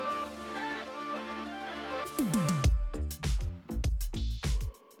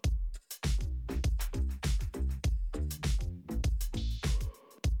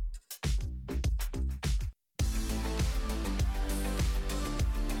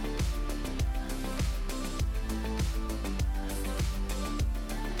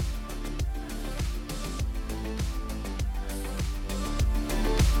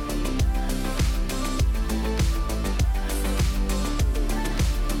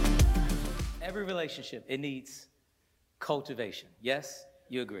relationship, it needs cultivation. Yes,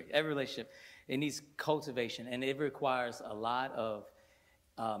 you agree. Every relationship, it needs cultivation, and it requires a lot of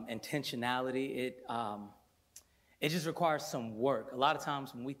intentionality. It just requires some work. A lot of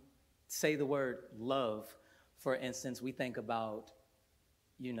times when we say the word love, for instance, we think about,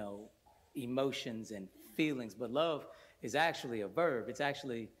 emotions and feelings, but love is actually a verb. It's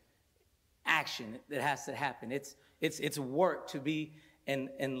actually action that has to happen. It's work to be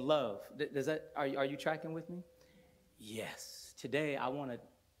in love. Are you tracking with me? Yes. Today I want to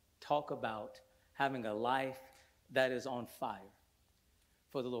talk about having a life that is on fire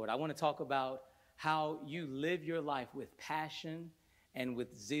for the Lord. I want to talk about how you live your life with passion and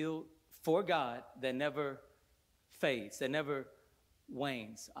with zeal for God that never fades, that never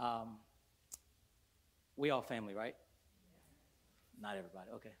wanes. We all family, right? Not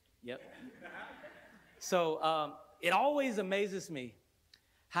everybody. Okay. Yep. So it always amazes me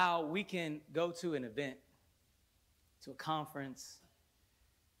how we can go to an event, to a conference.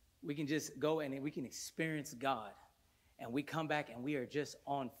 We can just go and we can experience God. And we come back and we are just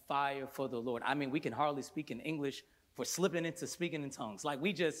on fire for the Lord. I mean, we can hardly speak in English for slipping into speaking in tongues. Like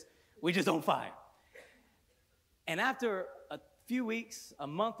we just on fire. And after a few weeks, a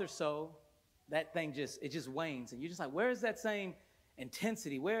month or so, that thing just wanes. And you're just like, where is that same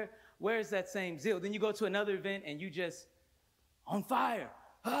intensity? Where is that same zeal? Then you go to another event and you just on fire.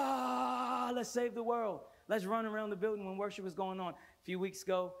 Let's save the world. Let's run around the building when worship was going on. A few weeks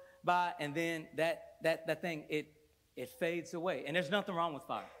go by and then that thing, it fades away. And there's nothing wrong with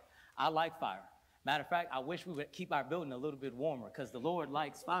fire. I like fire. Matter of fact, I wish we would keep our building a little bit warmer because the Lord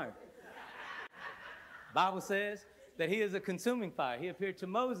likes fire. Bible says that he is a consuming fire. He appeared to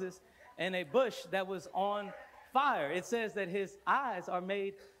Moses in a bush that was on fire. It says that his eyes are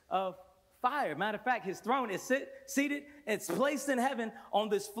made of fire. Matter of fact, his throne is seated. It's placed in heaven on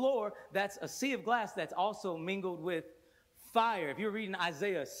this floor that's a sea of glass that's also mingled with fire. If you're reading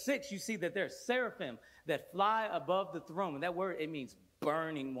Isaiah 6, you see that there's seraphim that fly above the throne. And that word, it means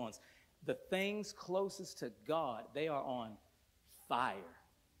burning ones. The things closest to God, they are on fire.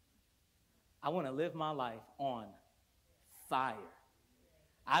 I want to live my life on fire.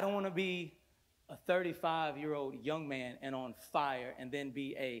 I don't want to be a 35-year-old young man and on fire and then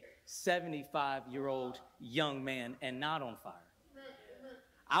be a 75-year-old young man and not on fire.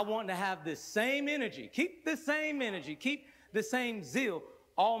 I want to have the same energy, keep the same energy, keep the same zeal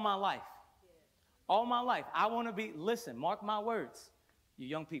all my life. All my life. I want to be, listen, mark my words, you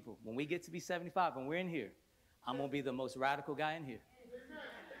young people, when we get to be 75, when we're in here, I'm going to be the most radical guy in here.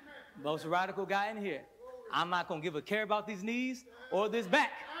 Most radical guy in here. I'm not going to give a care about these knees or this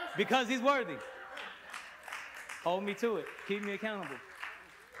back because he's worthy. Hold me to it. Keep me accountable.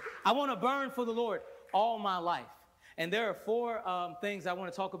 I want to burn for the Lord all my life. And there are four things I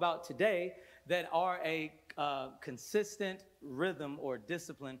want to talk about today that are a consistent rhythm or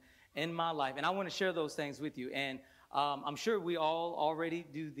discipline in my life. And I want to share those things with you. And I'm sure we all already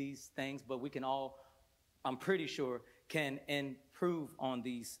do these things, but we can all, I'm pretty sure, can improve on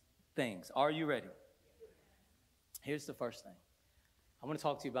these things. Are you ready? Here's the first thing. I want to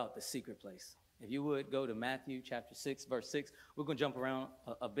talk to you about the secret place. If you would go to Matthew chapter 6, verse 6. We're going to jump around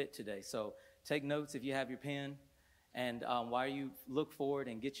a bit today. So take notes if you have your pen. And while you look forward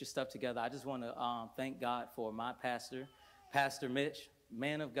and get your stuff together, I just want to thank God for my pastor, Pastor Mitch,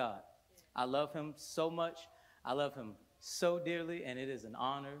 man of God. I love him so much. I love him so dearly, and it is an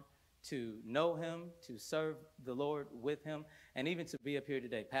honor to know him, to serve the Lord with him, and even to be up here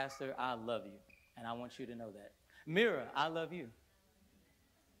today. Pastor, I love you, and I want you to know that. Mira, I love you.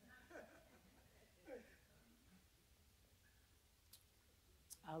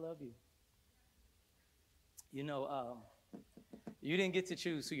 I love you. You know, you didn't get to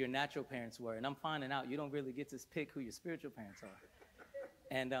choose who your natural parents were, and I'm finding out you don't really get to pick who your spiritual parents are.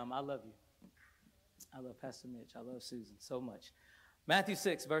 And I love you. I love Pastor Mitch. I love Susan so much. Matthew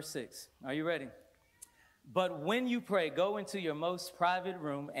 6, verse 6. Are you ready? But when you pray, go into your most private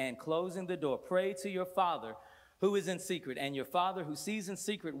room and closing the door, pray to your Father who is in secret, and your Father who sees in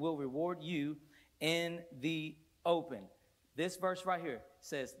secret will reward you in the open. This verse right here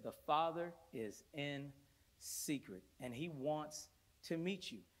says the Father is in secret, and he wants to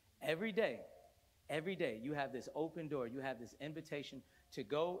meet you every day. Every day you have this open door. You have this invitation to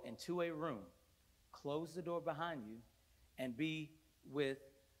go into a room, close the door behind you, and be with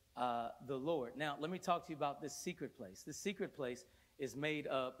the Lord. Now, let me talk to you about this secret place. This secret place is made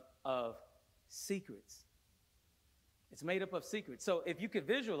up of secrets. It's made up of secrets. So if you could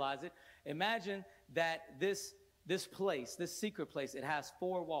visualize it, imagine that this place, this secret place, it has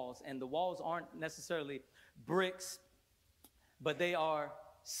four walls, and the walls aren't necessarily bricks, but they are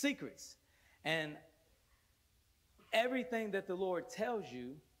secrets. And everything that the Lord tells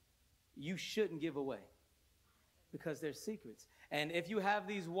you, you shouldn't give away because they're secrets. And if you have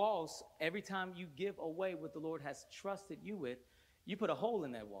these walls, every time you give away what the Lord has trusted you with, you put a hole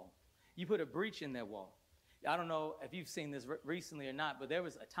in that wall. You put a breach in that wall. I don't know if you've seen this recently or not, but there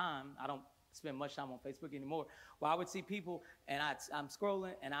was a time, I don't spend much time on Facebook anymore, where I would see people and I'm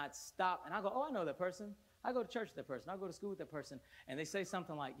scrolling and I'd stop and I go, oh, I know that person. I go to church with that person. I go to school with that person. And they say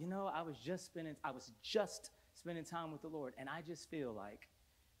something like, you know, I was just spending time with the Lord. And I just feel like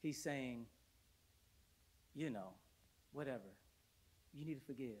he's saying, you know, whatever. You need to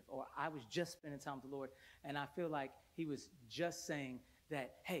forgive. Or I was just spending time with the Lord. And I feel like he was just saying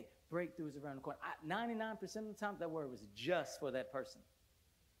that, hey, breakthroughs around the corner. 99% of the time, that word was just for that person.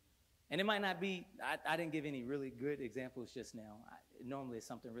 And it might not be, I didn't give any really good examples just now. Normally it's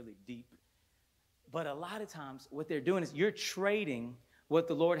something really deep. But a lot of times what they're doing is you're trading what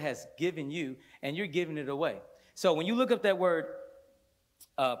the Lord has given you and you're giving it away. So when you look up that word,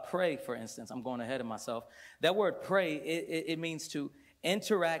 pray, for instance, I'm going ahead of myself. That word pray, it means to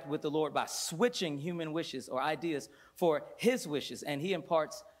interact with the Lord by switching human wishes or ideas for his wishes. And he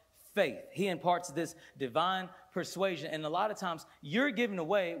imparts faith. He imparts this divine persuasion. And a lot of times you're giving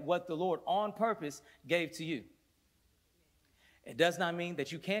away what the Lord on purpose gave to you. It does not mean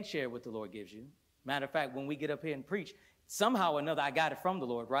that you can't share what the Lord gives you. Matter of fact, when we get up here and preach, somehow or another, I got it from the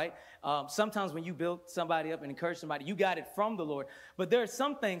Lord, right? Sometimes when you build somebody up and encourage somebody, you got it from the Lord. But there are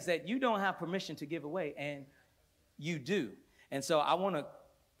some things that you don't have permission to give away, and you do. And so I want to,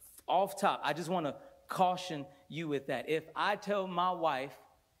 off top, I just want to caution you with that. If I tell my wife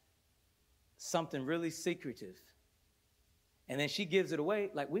something really secretive, and then she gives it away,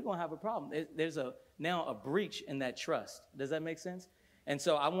 like, we're going to have a problem. There's now a breach in that trust. Does that make sense? And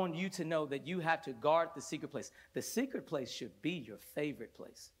so I want you to know that you have to guard the secret place. The secret place should be your favorite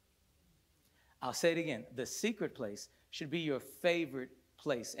place. I'll say it again. The secret place should be your favorite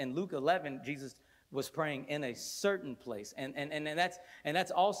place. In Luke 11, Jesus was praying in a certain place. And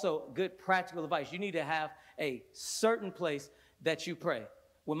that's also good practical advice. You need to have a certain place that you pray.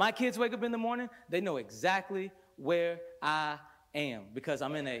 When my kids wake up in the morning, they know exactly where I am because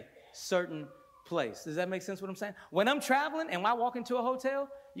I'm in a certain place. Does that make sense what I'm saying? When I'm traveling and I walk into a hotel,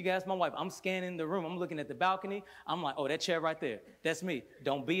 you can ask my wife, I'm scanning the room. I'm looking at the balcony. I'm like, oh, that chair right there. That's me.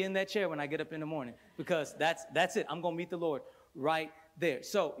 Don't be in that chair when I get up in the morning because that's it. I'm going to meet the Lord right there.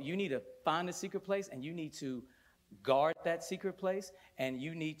 So you need to find a secret place and you need to guard that secret place and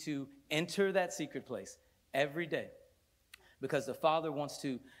you need to enter that secret place every day because the Father wants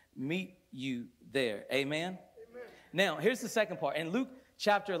to meet you there. Amen? Amen. Now, here's the second part. In Luke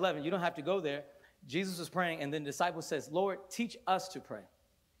chapter 11, you don't have to go there. Jesus was praying, and then the disciple says, Lord, teach us to pray.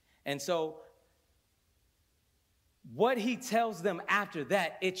 And so what he tells them after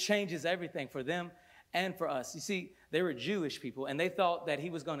that, it changes everything for them and for us. You see, they were Jewish people, and they thought that he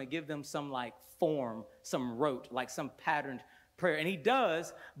was going to give them some like form, some rote, like some patterned prayer. And he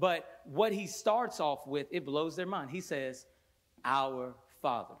does, but what he starts off with, it blows their mind. He says, Our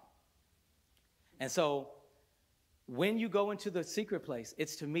Father. And so when you go into the secret place,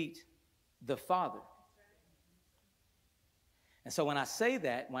 it's to meet the Father. And so when I say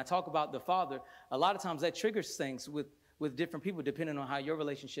that, when I talk about the Father, a lot of times that triggers things with different people, depending on how your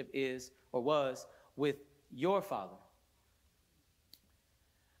relationship is or was with your Father.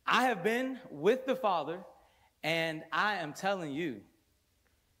 I have been with the Father, and I am telling you,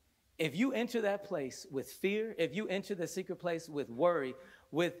 if you enter that place with fear, if you enter the secret place with worry,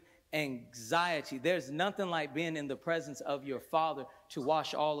 with anxiety, there's nothing like being in the presence of your Father to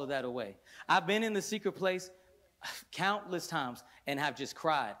wash all of that away. I've been in the secret place countless times and have just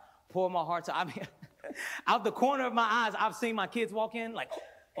cried, poured my heart to, I mean, out the corner of my eyes, I've seen my kids walk in like,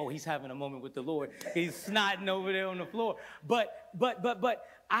 oh, he's having a moment with the Lord. He's snotting over there on the floor. But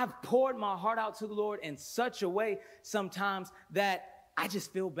I've poured my heart out to the Lord in such a way sometimes that I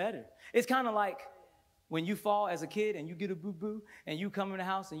just feel better. It's kind of like when you fall as a kid and you get a boo-boo and you come in the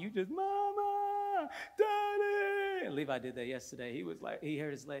house and you just, Mama, Daddy. And Levi did that yesterday. He was like, he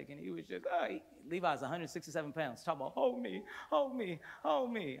hurt his leg and he was just, Levi's 167 pounds. Talking about, hold me, hold me,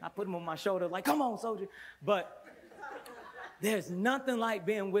 hold me. I put him on my shoulder like, come on, soldier. But there's nothing like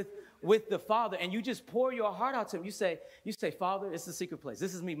being with the Father and you just pour your heart out to him. You say, Father, it's the secret place.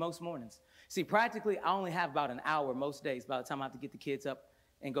 This is me most mornings. See, practically, I only have about an hour most days by the time I have to get the kids up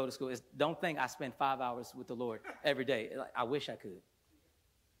and go to school. Don't think I spend 5 hours with the Lord every day. I wish I could.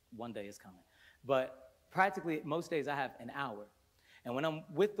 One day is coming. But practically most days I have an hour. And when I'm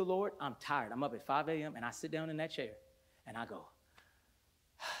with the Lord, I'm tired. I'm up at 5 a.m. and I sit down in that chair and I go,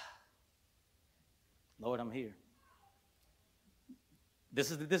 Lord, I'm here.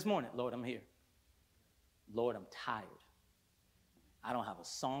 This morning. Lord, I'm here. Lord, I'm tired. I don't have a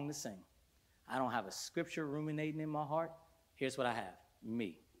song to sing. I don't have a scripture ruminating in my heart. Here's what I have.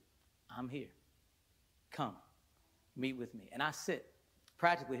 Me. I'm here. Come. Meet with me. And I sit.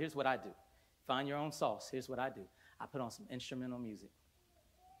 Practically, here's what I do. Find your own sauce. Here's what I do. I put on some instrumental music.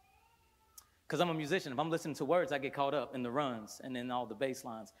 Because I'm a musician. If I'm listening to words, I get caught up in the runs and in all the bass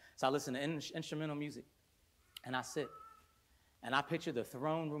lines. So I listen to instrumental music. And I sit. And I picture the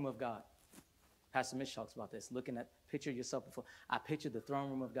throne room of God. Pastor Mitch talks about this. Picture yourself before. I picture the throne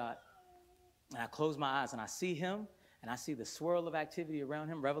room of God. And I close my eyes and I see him. And I see the swirl of activity around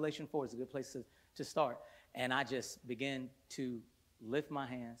him. Revelation 4 is a good place to start. And I just begin to lift my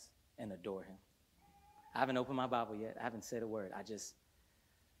hands and adore him. I haven't opened my Bible yet. I haven't said a word. I just,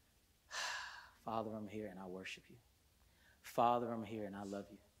 Father, I'm here and I worship you. Father, I'm here and I love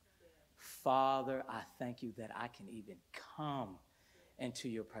you. Father, I thank you that I can even come into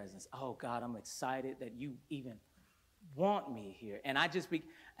your presence. Oh God, I'm excited that you even want me here. And I just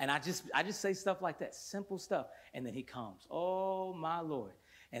say stuff like that, simple stuff. And then he comes. Oh my Lord.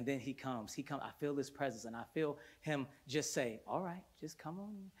 And then he comes. I feel his presence and I feel him just say, all right, just come on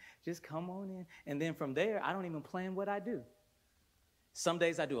in. Just come on in. And then from there, I don't even plan what I do. Some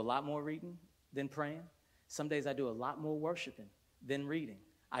days I do a lot more reading than praying. Some days I do a lot more worshiping than reading.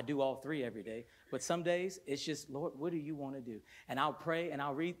 I do all three every day. But some days it's just, Lord, what do you want to do? And I'll pray and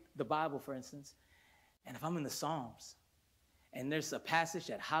I'll read the Bible, for instance. And if I'm in the Psalms and there's a passage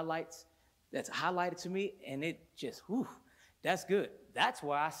that's highlighted to me and it just, whew, that's good. That's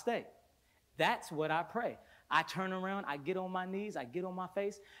where I stay. That's what I pray. I turn around, I get on my knees, I get on my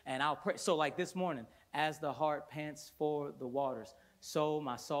face, and I'll pray. So like this morning, as the heart pants for the waters, so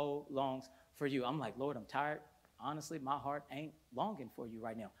my soul longs for you. I'm like, Lord, I'm tired. Honestly, my heart ain't longing for you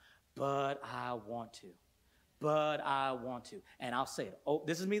right now. But I want to. And I'll say it. Oh,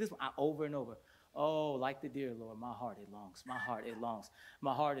 this is me over and over. Oh, like the deer, Lord, my heart, it longs. My heart, it longs.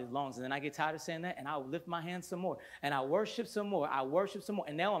 My heart, it longs. And then I get tired of saying that, and I'll lift my hands some more. And I worship some more.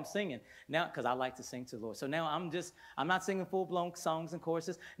 And now I'm singing. Now, because I like to sing to the Lord. So now I'm not singing full-blown songs and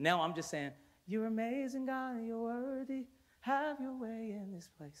choruses. Now I'm just saying, you're amazing, God, you're worthy. Have your way in this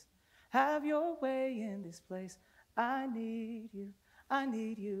place. Have your way in this place. I need you. I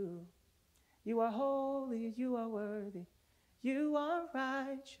need you. You are holy. You are worthy. You are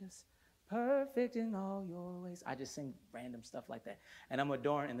righteous. Perfect in all your ways. I just sing random stuff like that. And I'm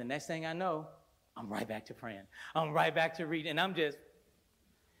adoring. And the next thing I know, I'm right back to praying. I'm right back to reading. And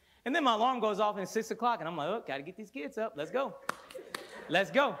and then my alarm goes off at 6 o'clock. And I'm like, oh, got to get these kids up. Let's go.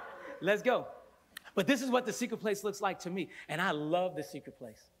 Let's go. Let's go. But this is what the secret place looks like to me. And I love the secret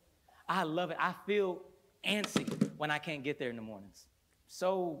place. I love it. I feel antsy when I can't get there in the mornings.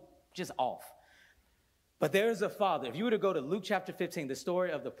 So just off. But there is a father. If you were to go to Luke chapter 15, the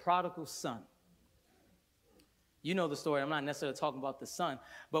story of the prodigal son. You know the story. I'm not necessarily talking about the son,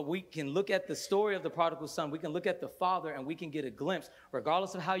 but we can look at the story of the prodigal son. We can look at the father and we can get a glimpse,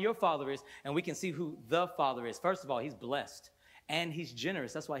 regardless of how your father is, and we can see who the father is. First of all, he's blessed and he's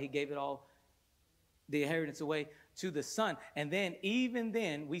generous. That's why he gave it all, the inheritance away to the son. And then, even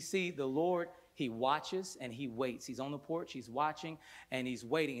then, we see the Lord. He watches and he waits. He's on the porch. He's watching and he's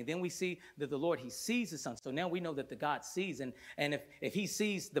waiting. And then we see that the Lord, he sees his son. So now we know that the God sees. And if he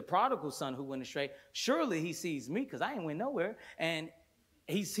sees the prodigal son who went astray, surely he sees me because I ain't went nowhere. And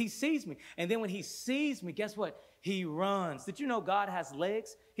he sees me. And then when he sees me, guess what? He runs. Did you know God has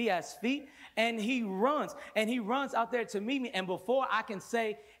legs? He has feet. And he runs. And he runs out there to meet me. And before I can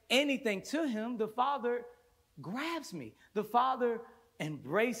say anything to him, the Father grabs me. The Father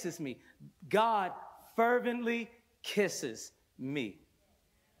embraces me. God fervently kisses me.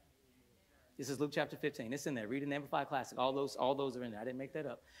 This is Luke chapter 15. It's in there. Read in the Amplified Classic. All those are in there. I didn't make that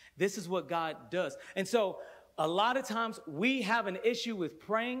up. This is what God does. And so a lot of times we have an issue with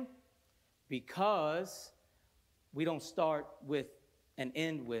praying because we don't start with and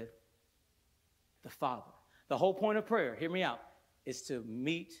end with the Father. The whole point of prayer, hear me out, is to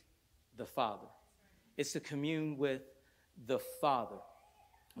meet the Father. It's to commune with the Father.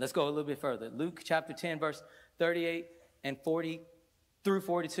 Let's go a little bit further. Luke chapter 10, verse 38 and 40 through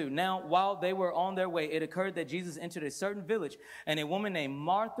 42. Now, while they were on their way, it occurred that Jesus entered a certain village, and a woman named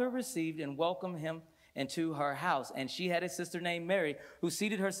Martha received and welcomed him into her house. And she had a sister named Mary, who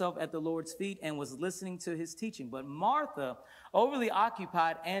seated herself at the Lord's feet and was listening to his teaching. But Martha, overly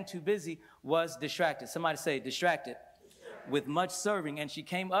occupied and too busy, was distracted. Somebody say distracted. With much serving. And she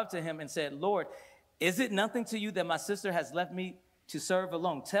came up to him and said, Lord, is it nothing to you that my sister has left me to serve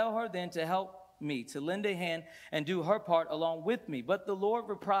alone? Tell her then to help me to lend a hand and do her part along with me. But the Lord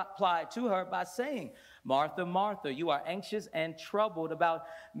replied to her by saying, Martha, Martha, you are anxious and troubled about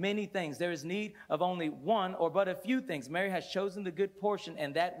many things. There is need of only one or but a few things. Mary has chosen the good portion,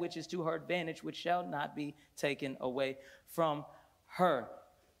 and that which is to her advantage, which shall not be taken away from her.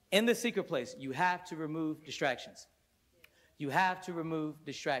 In the secret place, you have to remove distractions. You have to remove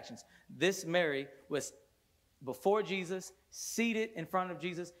distractions. This Mary was before Jesus, seated in front of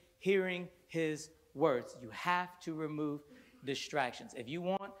Jesus, hearing his words. You have to remove distractions. If you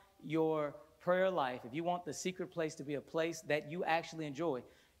want your prayer life, if you want the secret place to be a place that you actually enjoy,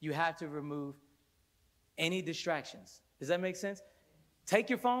 you have to remove any distractions. Does that make sense? Take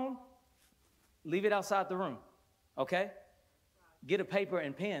your phone, leave it outside the room, okay? Get a paper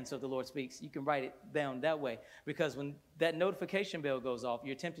and pen so if the Lord speaks, you can write it down that way. Because when that notification bell goes off,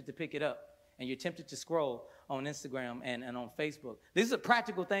 you're tempted to pick it up and you're tempted to scroll on Instagram and on Facebook. These are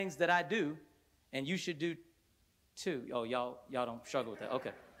practical things that I do and you should do too. Oh, y'all don't struggle with that.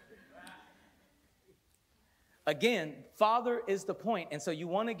 Okay. Again, Father is the point, and so you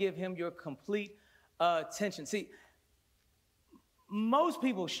want to give him your complete attention. See, most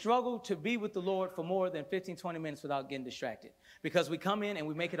people struggle to be with the Lord for more than 15, 20 minutes without getting distracted because we come in and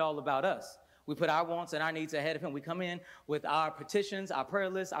we make it all about us. We put our wants and our needs ahead of him. We come in with our petitions, our prayer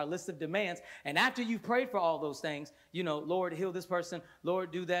list, our list of demands. And after you've prayed for all those things, you know, Lord, heal this person.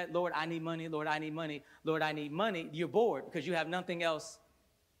 Lord, do that. Lord, I need money. Lord, I need money. Lord, I need money. You're bored because you have nothing else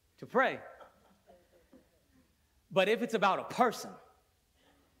to pray. But if it's about a person,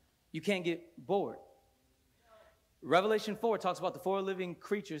 you can't get bored. Revelation 4 talks about the four living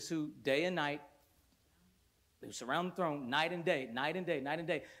creatures who day and night, they surround the throne night and day, night and day, night and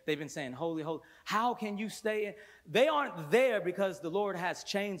day. They've been saying, holy, holy. How can you stay in? They aren't there because the Lord has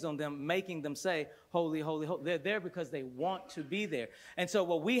chains on them, making them say, holy, holy, holy. They're there because they want to be there. And so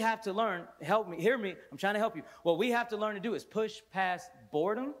what we have to learn, help me, hear me, I'm trying to help you. What we have to learn to do is push past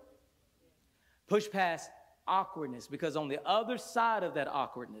boredom, push past awkwardness, because on the other side of that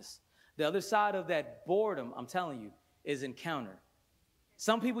awkwardness, the other side of that boredom, I'm telling you, is encounter.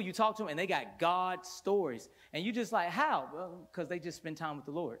 Some people you talk to them and they got God stories. And you just like, how? Well, because they just spend time with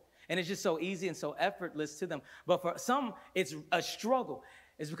the Lord. And it's just so easy and so effortless to them. But for some, it's a struggle.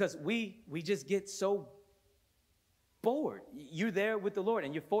 It's because we just get so bored. You're there with the Lord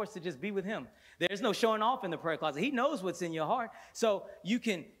and you're forced to just be with him. There's no showing off in the prayer closet. He knows what's in your heart. So you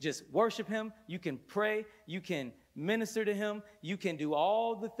can just worship him. You can pray. You can minister to him. You can do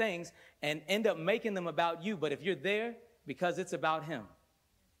all the things and end up making them about you. But if you're there because it's about him,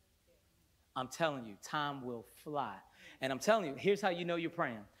 I'm telling you, time will fly. And I'm telling you, here's how you know you're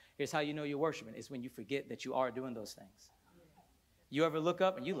praying. Here's how you know you're worshiping. It's when you forget that you are doing those things. You ever look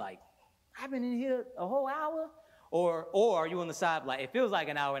up and you like, I've been in here a whole hour? Or are you on the side like, it feels like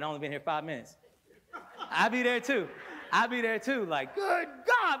an hour and I've only been here 5 minutes? I'll be there too. Like, good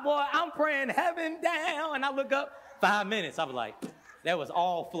God, boy, I'm praying heaven down. And I look up, 5 minutes. I was like, that was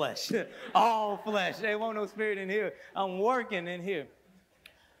all flesh. All flesh. There won't no spirit in here. I'm working in here.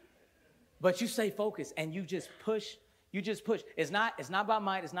 But you stay focused and you just push. You just push. It's not by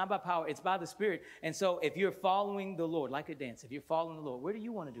might. It's not by power. It's by the Spirit. And so if you're following the Lord, like a dance, if you're following the Lord, what do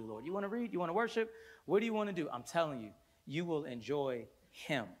you want to do, Lord? You want to read? You want to worship? What do you want to do? I'm telling you, you will enjoy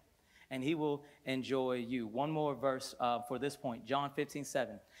him and he will enjoy you. One more verse for this point, John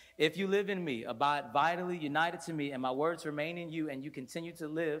 15:7. If you live in me, abide vitally united to me, and my words remain in you, and you continue to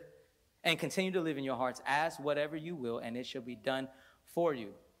live in your hearts, ask whatever you will, and it shall be done for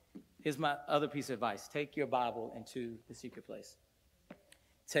you. Here's my other piece of advice. Take your Bible into the secret place.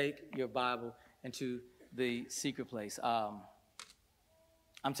 Take your Bible into the secret place. I'm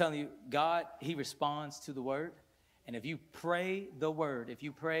telling you, God, he responds to the word. And if you pray the word, if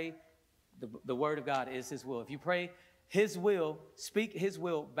you pray the word of God is his will. If you pray his will, speak his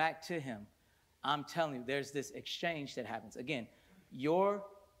will back to him, I'm telling you, there's this exchange that happens. Again, your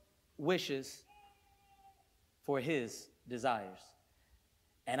wishes for his desires.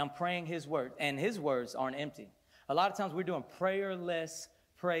 And I'm praying his word, and his words aren't empty. A lot of times we're doing prayerless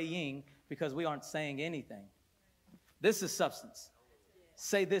praying because we aren't saying anything. This is substance.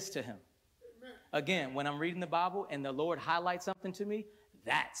 Say this to him. Again, when I'm reading the Bible and the Lord highlights something to me,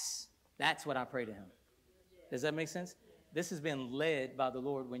 that's what I pray to him. Does that make sense? This has been led by the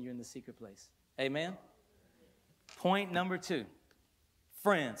Lord when you're in the secret place. Amen? Point number 2.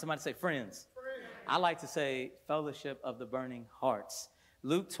 Friends. Somebody say friends. I like to say fellowship of the burning hearts.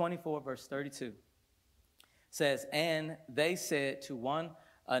 Luke 24, verse 32 says, and they said to one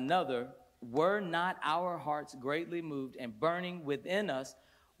another, were not our hearts greatly moved and burning within us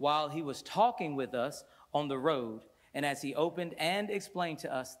while he was talking with us on the road, and as he opened and explained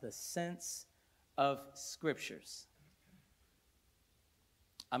to us the sense of scriptures.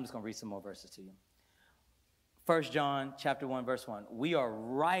 I'm just going to read some more verses to you. 1 John chapter 1, verse 1. We are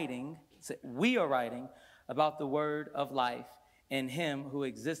writing about the word of life in him who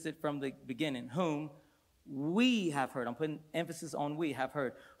existed from the beginning, whom we have heard. I'm putting emphasis on we have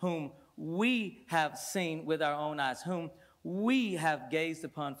heard. Whom we have seen with our own eyes, whom we have gazed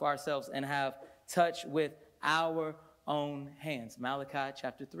upon for ourselves and have touched with our own hands. Malachi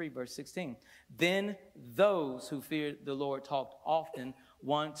chapter 3, verse 16. Then those who feared the Lord talked often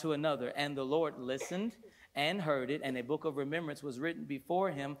one to another, and the Lord listened and heard it, and a book of remembrance was written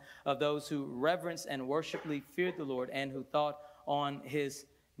before him of those who reverenced and worshipfully feared the Lord and who thought on his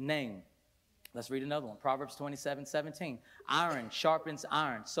name. Let's read another one. Proverbs 27:17. Iron sharpens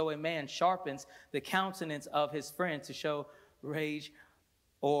iron, so a man sharpens the countenance of his friend to show rage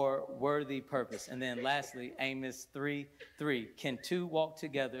or worthy purpose. And then lastly, Amos 3:3. Can two walk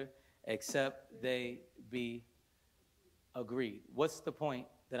together except they be agreed? What's the point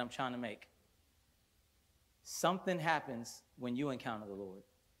that I'm trying to make? Something happens when you encounter the Lord.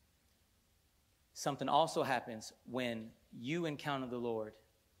 Something also happens when you encounter the Lord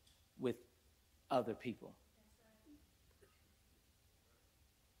with other people.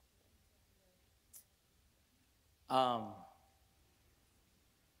 Can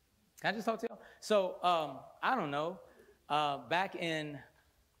I just talk to you? So, I don't know. Let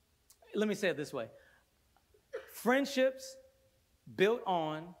me say it this way. Friendships built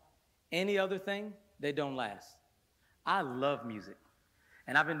on any other thing, they don't last. I love music,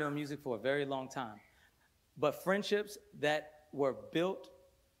 and I've been doing music for a very long time. But friendships that were built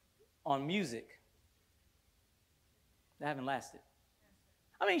on music, they haven't lasted.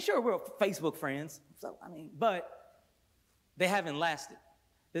 I mean, sure, we're Facebook friends, but they haven't lasted.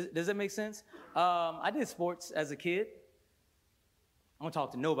 Does that make sense? I did sports as a kid. I don't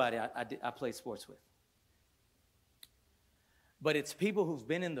talk to nobody I played sports with. But it's people who've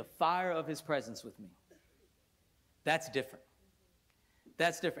been in the fire of his presence with me. That's different.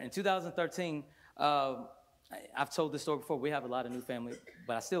 That's different. In 2013, I've told this story before. We have a lot of new family,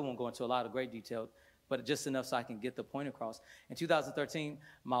 but I still won't go into a lot of great detail, but just enough so I can get the point across. In 2013,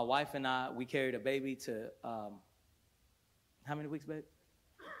 my wife and I, we carried a baby to, how many weeks, babe?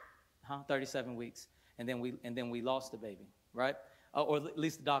 37 weeks. And then we lost the baby, right? Or at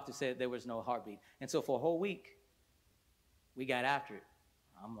least the doctor said there was no heartbeat. And so for a whole week, we got after it.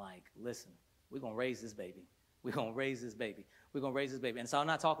 I'm like, listen, we're going to raise this baby. We're going to raise this baby. We're going to raise this baby. And so I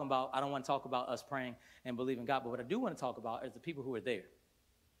don't want to talk about us praying and believing God, but what I do want to talk about is the people who are there.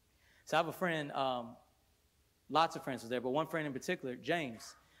 So I have a friend, lots of friends were there, but one friend in particular,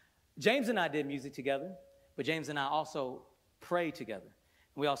 James. James and I did music together, but James and I also prayed together.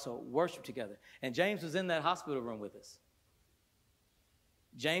 We also worshiped together. And James was in that hospital room with us.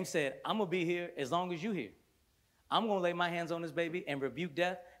 James said, I'm going to be here as long as you're here. I'm going to lay my hands on this baby and rebuke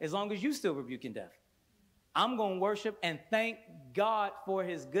death as long as you still rebuking death. I'm going to worship and thank God for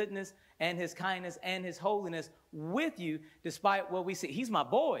his goodness and his kindness and his holiness with you despite what we see. He's my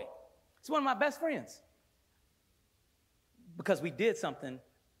boy. He's one of my best friends. Because we did something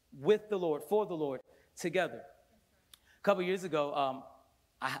with the Lord, for the Lord, together. A couple years ago,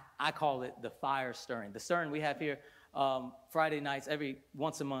 I call it the fire stirring. The stirring we have here Friday nights,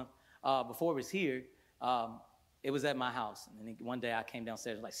 once a month. Before it was here, it was at my house. And then one day I came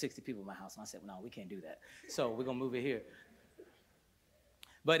downstairs, like 60 people in my house. And I said, well, no, we can't do that. So we're going to move it here.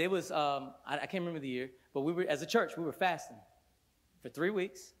 But it was, I can't remember the year, but we were, as a church, we were fasting for 3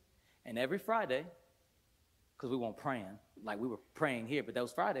 weeks. And every Friday, because we weren't praying, like we were praying here, but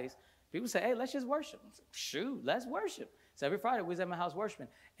those Fridays, people say, hey, let's just worship. Said, shoot, let's worship. So every Friday we was at my house worshiping.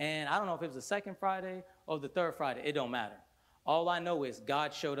 And I don't know if it was the second Friday or the third Friday. It don't matter. All I know is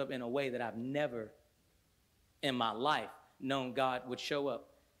God showed up in a way that I've never in my life known God would show up.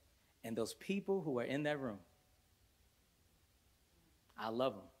 And those people who are in that room, I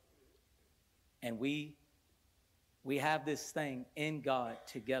love them. And we have this thing in God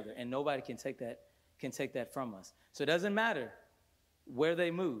together, and nobody can take that from us. So it doesn't matter where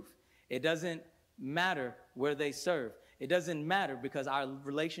they move. It doesn't matter where they serve. It doesn't matter because our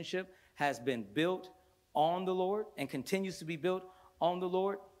relationship has been built on the Lord and continues to be built on the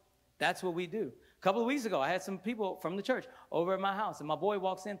Lord. That's what we do. A couple of weeks ago, I had some people from the church over at my house, and my boy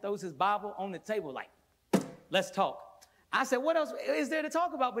walks in, throws his Bible on the table like, let's talk. I said, what else is there to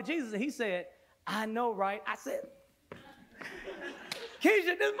talk about but Jesus? And he said, I know, right? I said,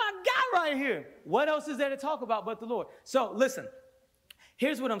 Keisha, this is my guy right here. What else is there to talk about but the Lord? So listen,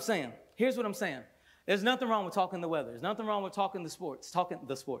 here's what I'm saying. There's nothing wrong with talking the weather. There's nothing wrong with talking the sports.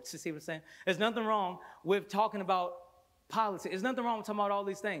 You see what I'm saying? There's nothing wrong with talking about politics. There's nothing wrong with talking about all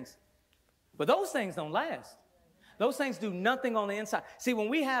these things. But those things don't last. Those things do nothing on the inside. See, when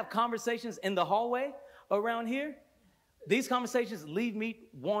we have conversations in the hallway around here, these conversations leave me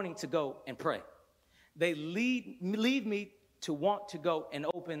wanting to go and pray. They leave me to want to go and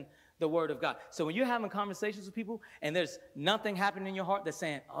open the Word of God. So when you're having conversations with people and there's nothing happening in your heart that's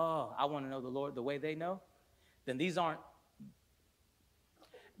saying, oh, I want to know the Lord the way they know, then these aren't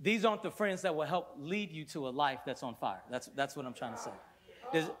the friends that will help lead you to a life that's on fire. That's what I'm trying to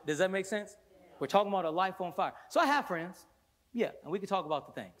say. Does that make sense? We're talking about a life on fire. So I have friends, yeah, and we can talk about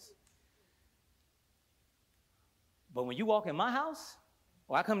the things. But when you walk in my house,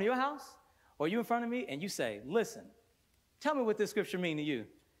 or I come to your house, or you in front of me, and you say, listen, tell me what this scripture means to you.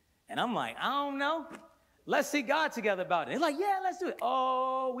 And I'm like, I don't know. Let's see God together about it. They're like, yeah, let's do it.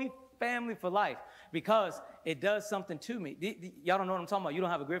 Oh, we family for life. Because it does something to me. Y'all don't know what I'm talking about. You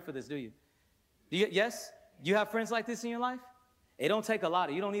don't have a grip for this, do you? Yes? You have friends like this in your life? It don't take a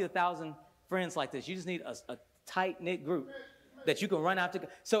lot. You don't need 1,000 friends like this. You just need a tight-knit group that you can run after.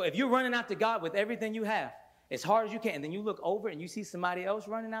 So if you're running after God with everything you have, as hard as you can, and then you look over and you see somebody else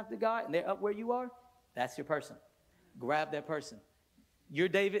running after God and they're up where you are, that's your person. Grab that person. You're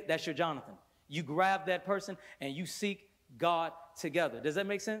David, that's your Jonathan. You grab that person and you seek God together. Does that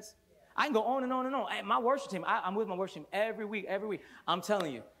make sense? I can go on and on and on. My worship team, I'm with my worship team every week. I'm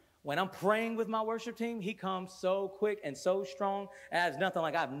telling you, when I'm praying with my worship team, he comes so quick and so strong. And it's nothing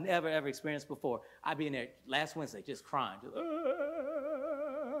like I've never, ever experienced before. I'd be in there last Wednesday just crying.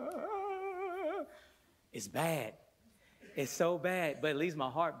 It's bad. It's so bad, but it leaves my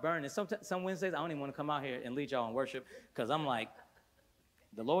heart burning. Some Wednesdays, I don't even want to come out here and lead y'all in worship because I'm like,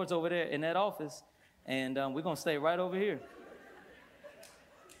 the Lord's over there in that office, and we're going to stay right over here.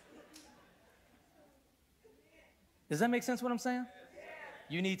 Does that make sense what I'm saying?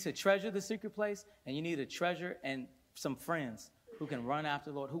 You need to treasure the secret place, and you need to treasure and some friends who can run after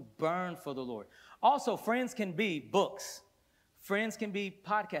the Lord, who burn for the Lord. Also, friends can be books. Friends can be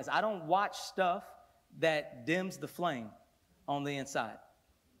podcasts. I don't watch stuff that dims the flame on the inside.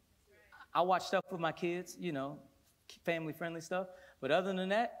 I watch stuff with my kids, family-friendly stuff. But other than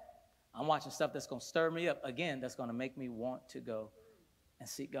that, I'm watching stuff that's going to stir me up. Again, that's going to make me want to go and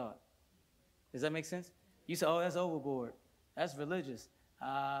seek God. Does that make sense? You say, oh, that's overboard. That's religious.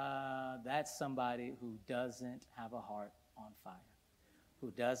 That's somebody who doesn't have a heart on fire,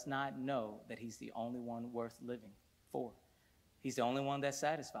 who does not know that he's the only one worth living for. He's the only one that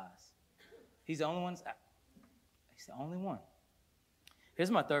satisfies. He's the only one. He's the only one.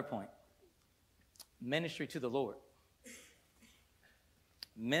 Here's my third point. Ministry to the Lord.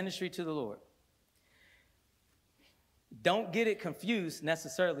 Ministry to the Lord. Don't get it confused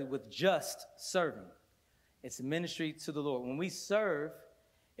necessarily with just serving. It's ministry to the Lord. When we serve,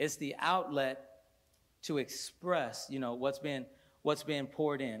 it's the outlet to express, what's being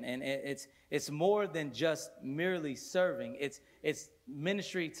poured in. And it's more than just merely serving. It's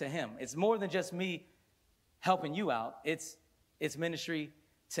ministry to him. It's more than just me helping you out. It's ministry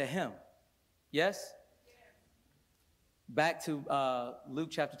to him. Yes? Back to Luke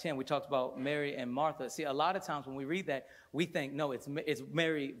chapter 10, we talked about Mary and Martha. See, a lot of times when we read that, we think, no, it's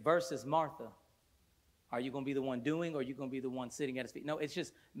Mary versus Martha. Are you going to be the one doing, or are you going to be the one sitting at his feet? No, it's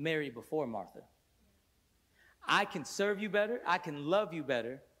just Mary before Martha. I can serve you better. I can love you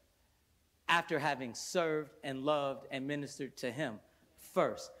better after having served and loved and ministered to him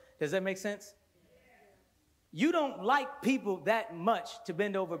first. Does that make sense? You don't like people that much to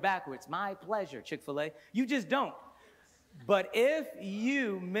bend over backwards. My pleasure, Chick-fil-A. You just don't. But if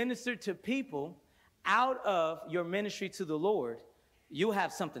you minister to people out of your ministry to the Lord, you'll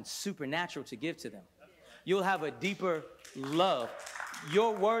have something supernatural to give to them. You'll have a deeper love.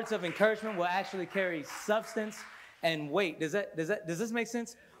 Your words of encouragement will actually carry substance and weight. Does this make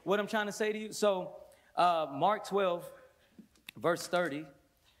sense, what I'm trying to say to you? So Mark 12, verse 30,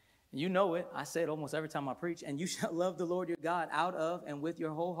 you know it. I say it almost every time I preach. And you shall love the Lord your God out of and with your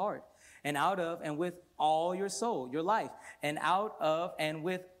whole heart, and out of and with all your soul, your life, and out of and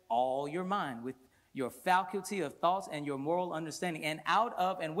with all your mind, with your faculty of thoughts and your moral understanding, and out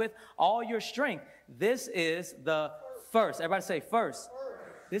of and with all your strength. This is the first. Everybody say first.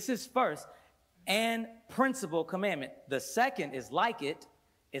 This is first and principal commandment. The second is like it.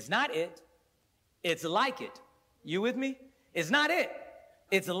 It's not it. It's like it. You with me? It's not it.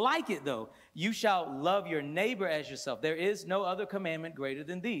 It's like it, though. You shall love your neighbor as yourself. There is no other commandment greater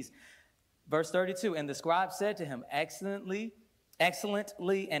than these. Verse 32, and the scribe said to him, excellently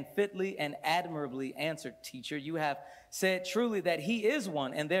and fitly and admirably answered, teacher. You have said truly that he is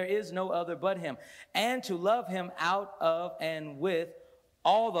one, and there is no other but him, and to love him out of and with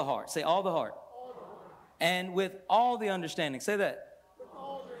all the heart. Say all the heart. All the heart. And with all the understanding. Say that.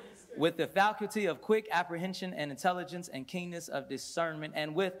 with the faculty of quick apprehension and intelligence and keenness of discernment,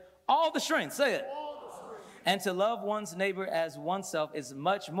 and with all the strength, say it. And to love one's neighbor as oneself is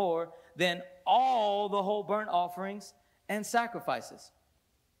much more than all the whole burnt offerings and sacrifices.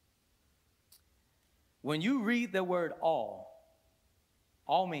 When you read the word all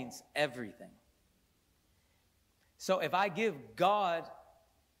means everything. So if I give God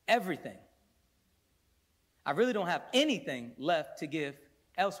everything, I really don't have anything left to give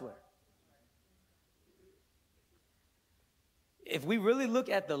elsewhere. If we really look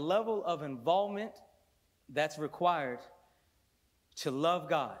at the level of involvement that's required to love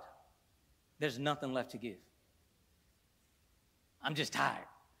God, there's nothing left to give. I'm just tired.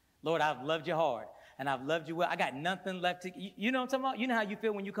 Lord, I've loved you hard and I've loved you well. I got nothing left to, you know what I'm talking about? You know how you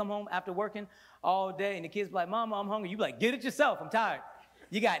feel when you come home after working all day and the kids be like, Mama, I'm hungry. You be like, get it yourself. I'm tired.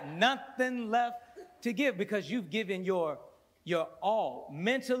 You got nothing left to give because you've given your all,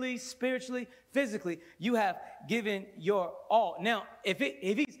 mentally, spiritually, physically. You have given your all. Now,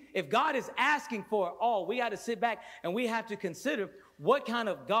 if God is asking for all, we got to sit back and we have to consider what kind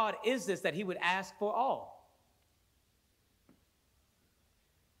of God is this that he would ask for all.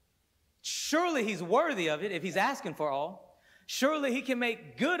 Surely he's worthy of it if he's asking for all. Surely he can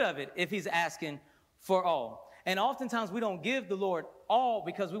make good of it if he's asking for all. And oftentimes we don't give the Lord all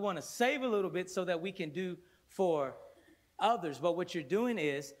because we want to save a little bit so that we can do for others. But what you're doing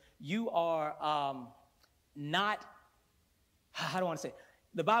is you are not, how do I want to say?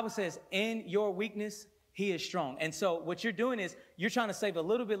 The Bible says in your weakness, he is strong. And so what you're doing is you're trying to save a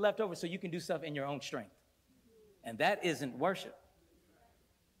little bit left over so you can do stuff in your own strength. And that isn't worship.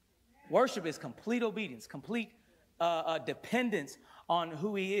 Worship is complete obedience, complete dependence on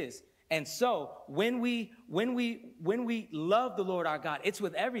who he is. And so when we love the Lord our God, it's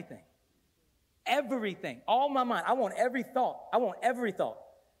with everything. Everything. All my mind. I want every thought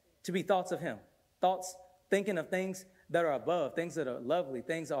to be thoughts of him. Thoughts, thinking of things that are above, things that are lovely,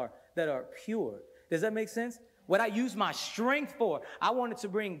 things that are pure. Does that make sense? What I use my strength for, I want it to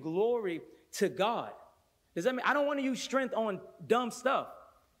bring glory to God. Does that mean I don't want to use strength on dumb stuff?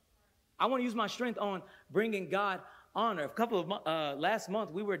 I want to use my strength on bringing God honor. A couple of last month,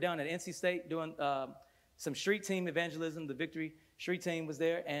 we were down at NC State doing some street team evangelism. The Victory Street team was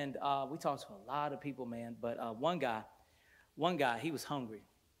there, and we talked to a lot of people, man. But one guy, he was hungry,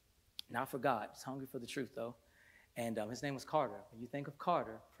 not for God. He's hungry for the truth, though. And his name was Carter. When you think of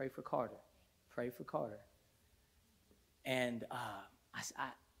Carter, pray for Carter. Pray for Carter. And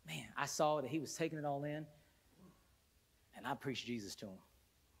I saw that he was taking it all in, and I preached Jesus to him.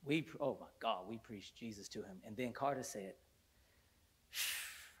 Oh my God, we preached Jesus to him. And then Carter said,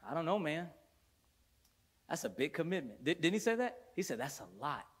 I don't know, man. That's a big commitment. Didn't he say that? He said, that's a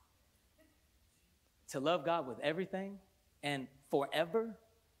lot. To love God with everything and forever.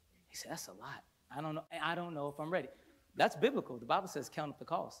 He said, that's a lot. I don't know if I'm ready. That's biblical. The Bible says count up the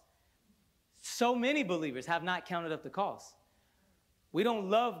cost. So many believers have not counted up the cost. We don't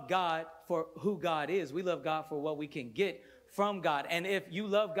love God for who God is. We love God for what we can get from God. And if you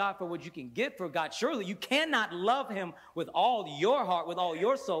love God for what you can get from God, surely you cannot love him with all your heart, with all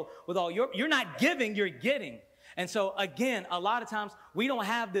your soul, you're not giving, you're getting. And so again, a lot of times we don't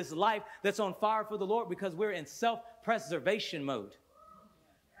have this life that's on fire for the Lord because we're in self-preservation mode.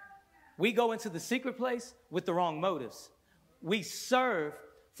 We go into the secret place with the wrong motives. We serve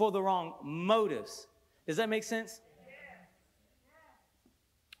for the wrong motives. Does that make sense?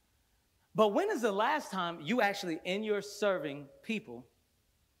 But when is the last time you actually, in your serving people,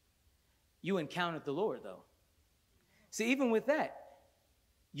 you encountered the Lord, though? See, even with that,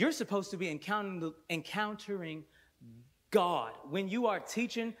 you're supposed to be encountering God. When you are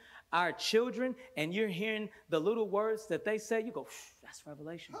teaching our children and you're hearing the little words that they say, you go, that's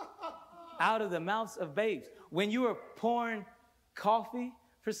revelation. Out of the mouths of babes. When you are pouring coffee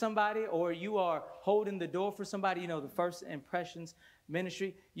for somebody or you are holding the door for somebody, you know, the first impressions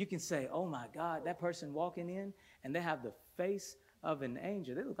ministry, you can say, oh my God, that person walking in and they have the face of an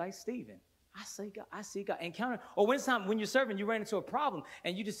angel. They look like Stephen. I see God. Encounter. Or when you're serving, you ran into a problem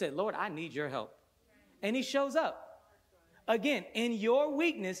and you just said, Lord, I need your help. And he shows up. Again, in your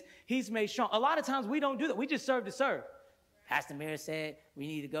weakness, he's made strong. A lot of times we don't do that. We just serve to serve. Pastor Mary said we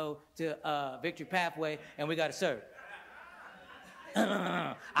need to go to Victory Pathway and we got to serve.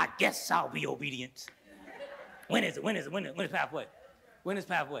 I guess I'll be obedient. When is Pathway? When is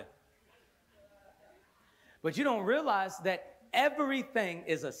Pathway? But you don't realize that everything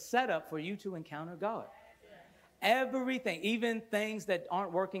is a setup for you to encounter God. Everything, even things that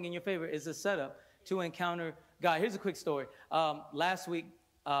aren't working in your favor, is a setup to encounter God. Here's a quick story. Last week,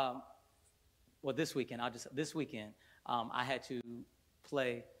 this weekend, I had to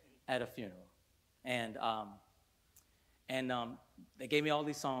play at a funeral. And they gave me all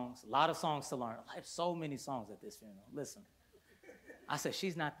these songs, a lot of songs to learn. I have so many songs at this funeral. Listen, I said,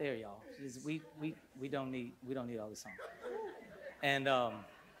 she's not there, y'all. We don't need all these songs. And I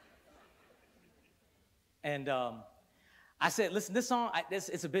said, listen, this song,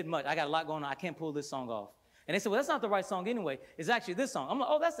 it's a bit much. I got a lot going on. I can't pull this song off. And they said, well, that's not the right song anyway. It's actually this song. I'm like,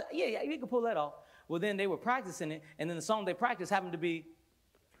 oh, yeah, you can pull that off. Well, then they were practicing it, and then the song they practiced happened to be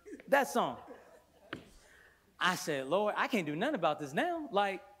that song. I said, Lord, I can't do nothing about this now.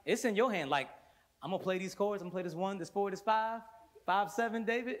 Like, it's in your hand. Like, I'm going to play these chords. I'm going to play this 1, this 4, this 5, 5, 7,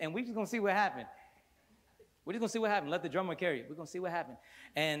 David, and we're just going to see what happened. We're just going to see what happened. Let the drummer carry it. We're going to see what happened.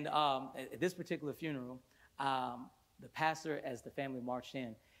 And at this particular funeral, the pastor, as the family marched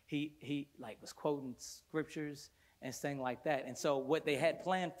in, he like was quoting scriptures and saying like that. And so what they had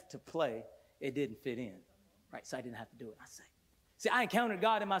planned to play, it didn't fit in, right? So I didn't have to do it. I say, see, I encountered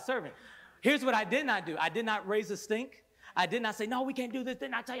God in my servant. Here's what I did not do. I did not raise a stink. I did not say, no, we can't do this.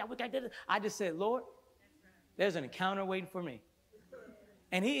 Didn't I tell you we can't do this? I just said, Lord, there's an encounter waiting for me.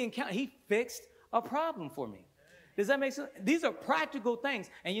 And he fixed a problem for me. Does that make sense? These are practical things.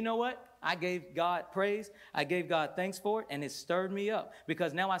 And you know what? I gave God praise. I gave God thanks for it, and it stirred me up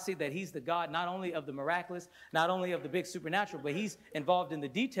because now I see that he's the God not only of the miraculous, not only of the big supernatural, but he's involved in the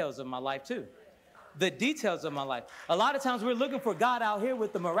details of my life too. The details of my life. A lot of times we're looking for God out here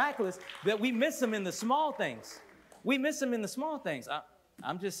with the miraculous, but we miss him in the small things. We miss him in the small things.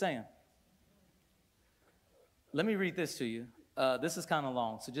 I'm just saying. Let me read this to you. This is kind of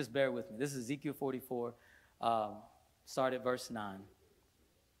long, so just bear with me. This is Ezekiel 44, start at verse 9.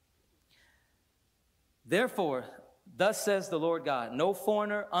 Therefore, thus says the Lord God, no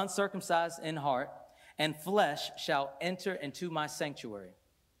foreigner uncircumcised in heart and flesh shall enter into my sanctuary,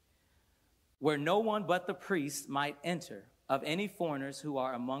 where no one but the priest might enter, of any foreigners who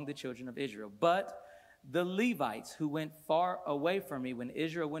are among the children of Israel. But the Levites who went far away from me when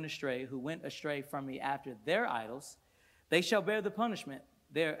Israel went astray, who went astray from me after their idols, they shall bear the punishment,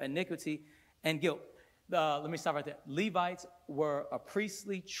 their iniquity and guilt. Let me stop right there. Levites were a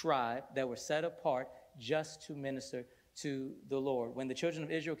priestly tribe that were set apart just to minister to the Lord. When the children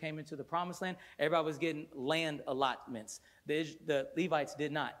of Israel came into the promised land, everybody was getting land allotments. The Levites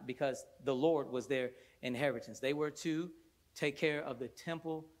did not, because the Lord was their inheritance. They were to take care of the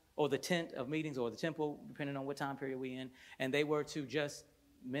temple or the tent of meetings or the temple, depending on what time period we're in, and they were to just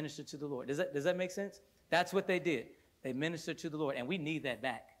minister to the Lord. Does that make sense? That's what they did. They ministered to the Lord, and we need that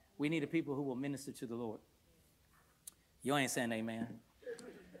back. We need a people who will minister to the Lord. You ain't saying amen.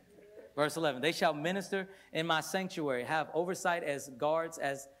 Verse 11, they shall minister in my sanctuary, have oversight as guards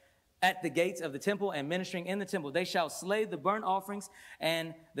as at the gates of the temple and ministering in the temple. They shall slay the burnt offerings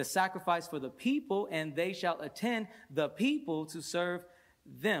and the sacrifice for the people, and they shall attend the people to serve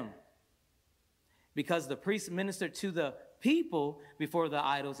them. Because the priests ministered to the people before the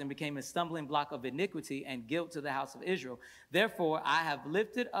idols and became a stumbling block of iniquity and guilt to the house of Israel. Therefore, I have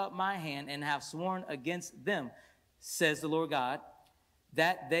lifted up my hand and have sworn against them, says the Lord God,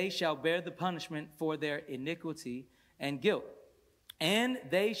 that they shall bear the punishment for their iniquity and guilt. And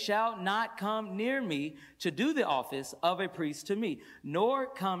they shall not come near me to do the office of a priest to me, nor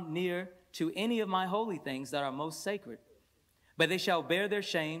come near to any of my holy things that are most sacred. But they shall bear their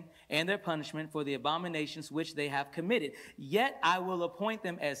shame and their punishment for the abominations which they have committed. Yet I will appoint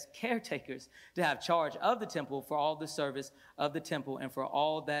them as caretakers to have charge of the temple for all the service of the temple and for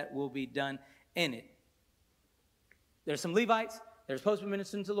all that will be done in it. There's some Levites. They're supposed to be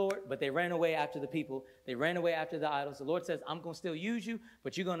ministering to the Lord, but they ran away after the people. They ran away after the idols. The Lord says, I'm going to still use you,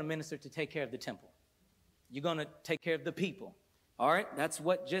 but you're going to minister to take care of the temple. You're going to take care of the people. All right? That's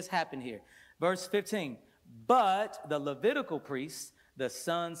what just happened here. Verse 15. But the Levitical priests, the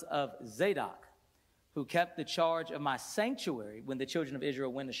sons of Zadok, who kept the charge of my sanctuary when the children of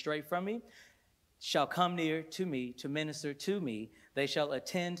Israel went astray from me, shall come near to me to minister to me. They shall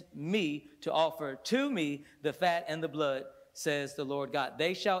attend me to offer to me the fat and the blood, says the Lord God.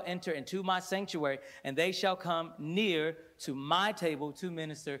 They shall enter into my sanctuary, and they shall come near to my table to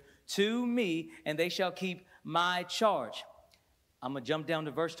minister to me, and they shall keep my charge. I'm going to jump down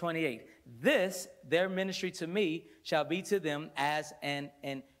to verse 28. This, their ministry to me, shall be to them as an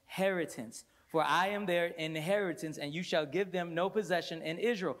inheritance. For I am their inheritance, and you shall give them no possession in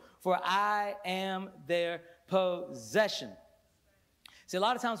Israel. For I am their possession. See, a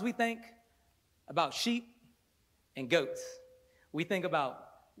lot of times we think about sheep and goats. We think about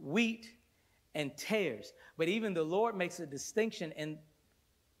wheat and tares. But even the Lord makes a distinction in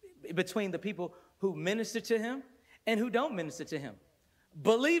between the people who minister to him and who don't minister to him.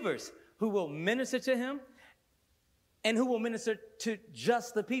 Believers who will minister to him and who will minister to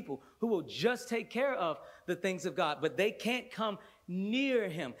just the people, who will just take care of the things of God, but they can't come near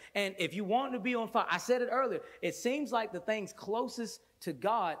him. And if you want to be on fire, I said it earlier, it seems like the things closest to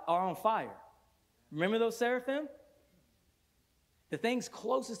God are on fire. Remember those seraphim? The things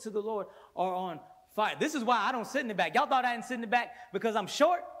closest to the Lord are on fire. This is why I don't sit in the back. Y'all thought I didn't sit in the back because I'm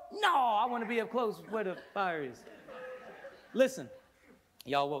short? No, I want to be up close where the fire is. Listen,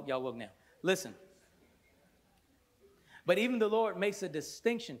 y'all woke now. Listen. But even the Lord makes a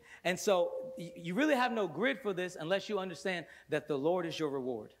distinction. And so you really have no grid for this unless you understand that the Lord is your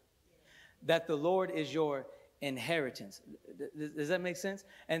reward, that the Lord is your inheritance. Does that make sense?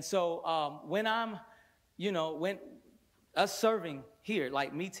 And so when I'm, when us serving here,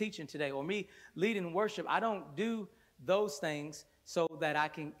 like me teaching today or me leading worship, I don't do those things so that I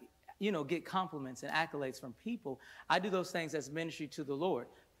can, get compliments and accolades from people. I do those things as ministry to the Lord.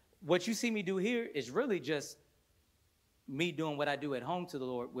 What you see me do here is really just me doing what I do at home to the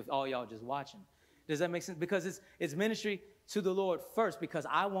Lord with all y'all just watching. Does that make sense? Because it's ministry to the Lord first, because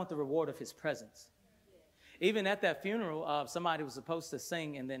I want the reward of his presence. Even at that funeral, somebody was supposed to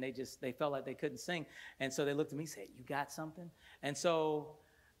sing, and then they felt like they couldn't sing. And so they looked at me and said, "You got something?" And so,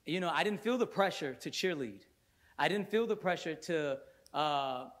 I didn't feel the pressure to cheerlead. I didn't feel the pressure to,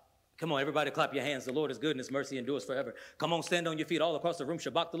 come on, everybody clap your hands. The Lord is good and his mercy endures forever. Come on, stand on your feet all across the room.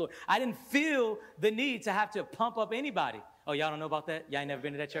 Shabbat the Lord. I didn't feel the need to have to pump up anybody. Oh, y'all don't know about that? Y'all ain't never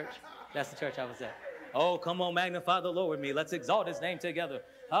been to that church? That's the church I was at. Oh, come on, magnify the Lord with me. Let's exalt his name together.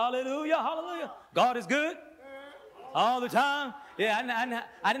 Hallelujah, hallelujah. God is good all the time. Yeah,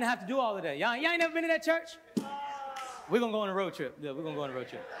 I didn't have to do all of that. Y'all ain't never been to that church? We're going to go on a road trip. Yeah, we're going to go on a road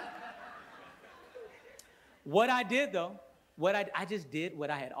trip. What I did, though, I just did what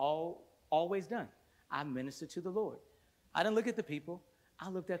I had always done. I ministered to the Lord. I didn't look at the people. I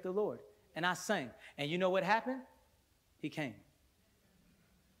looked at the Lord, and I sang. And you know what happened? He came.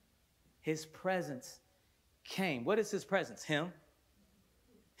 His presence came. What is his presence? Him.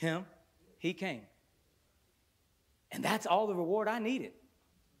 He came. And that's all the reward I needed.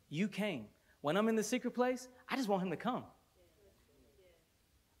 You came. When I'm in the secret place, I just want him to come.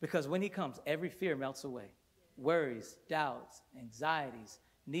 Because when he comes, every fear melts away. Worries, doubts, anxieties,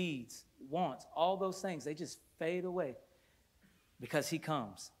 needs, wants, all those things, they just fade away because he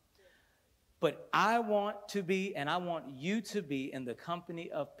comes. But I want to be, and I want you to be, in the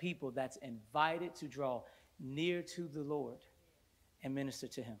company of people that's invited to draw near to the Lord and minister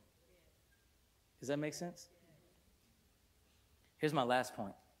to him. Does that make sense? Here's my last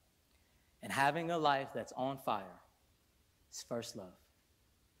point. And having a life that's on fire is first love.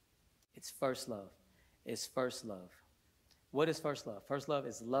 It's first love. It's first love. What is first love? First love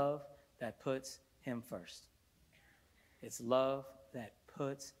is love that puts him first. It's love that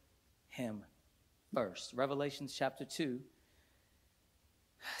puts him first. Revelation chapter 2.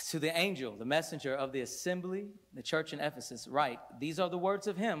 To the angel, the messenger of the assembly, the church in Ephesus, write, "These are the words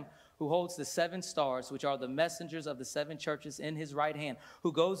of him who holds the 7 stars, which are the messengers of the 7 churches in his right hand,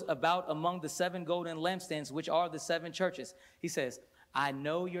 who goes about among the 7 golden lampstands, which are the 7 churches." He says, "I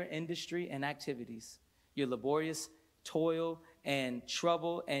know your industry and activities, your laborious toil and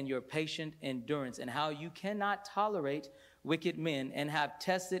trouble, and your patient endurance, and how you cannot tolerate wicked men, and have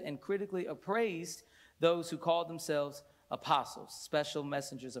tested and critically appraised those who call themselves apostles, special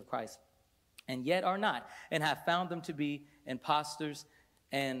messengers of Christ, and yet are not, and have found them to be impostors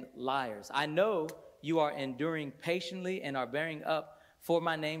and liars. I know you are enduring patiently and are bearing up for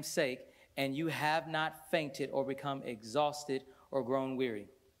my name's sake, and you have not fainted or become exhausted or grown weary."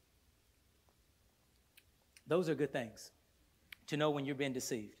 Those are good things to know when you're being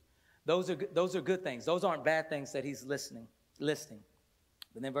deceived. Those are good things. Those aren't bad things that he's listing.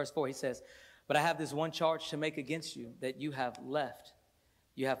 But then verse 4, he says, "But I have this one charge to make against you, that you have left.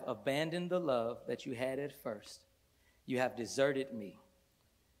 You have abandoned the love that you had at first. You have deserted me,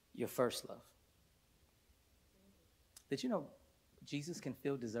 your first love." Did you know Jesus can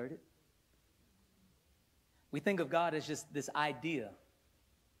feel deserted? We think of God as just this idea,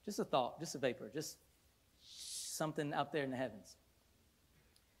 just a thought, just a vapor, just something out there in the heavens.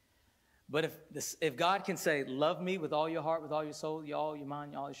 But if God can say, "Love me with all your heart, with all your soul, all your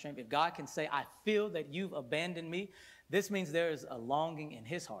mind, all your strength," if God can say, "I feel that you've abandoned me," this means there is a longing in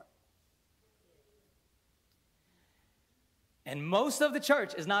his heart. And most of the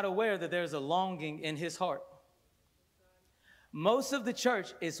church is not aware that there's a longing in his heart. Most of the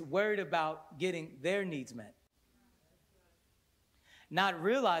church is worried about getting their needs met, not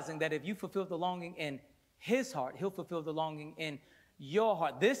realizing that if you fulfill the longing in his heart, he'll fulfill the longing in your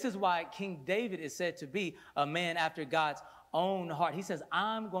heart. This is why King David is said to be a man after God's own heart. He says,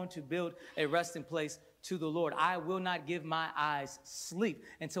 "I'm going to build a resting place to the Lord. I will not give my eyes sleep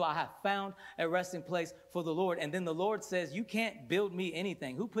until I have found a resting place for the Lord. And then the Lord says, you can't build me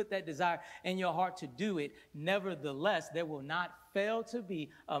anything. Who put that desire in your heart to do it? Nevertheless, there will not fail to be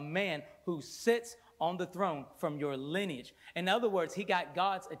a man who sits on the throne from your lineage. In other words, he got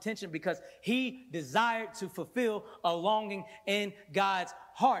God's attention because he desired to fulfill a longing in God's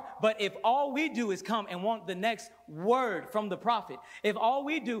heart. But if all we do is come and want the next word from the prophet, if all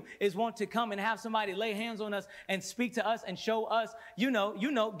we do is want to come and have somebody lay hands on us and speak to us and show us,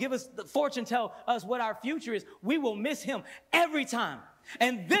 give us the fortune, tell us what our future is, we will miss him every time.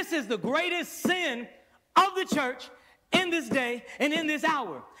 And this is the greatest sin of the church in this day and in this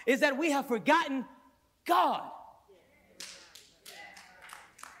hour, is that we have forgotten God.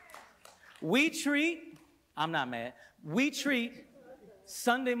 We treat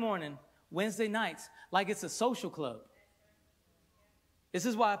Sunday morning, Wednesday nights like it's a social club. This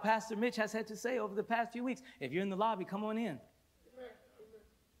is why Pastor Mitch has had to say over the past few weeks, if you're in the lobby, come on in.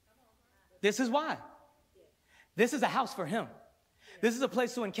 This is why. This is a house for him. This is a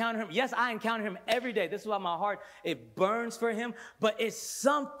place to encounter him. Yes, I encounter him every day. This is why my heart, it burns for him. But it's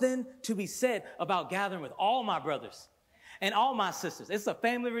something to be said about gathering with all my brothers and all my sisters. It's a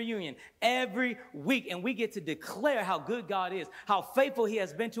family reunion every week, and we get to declare how good God is, how faithful he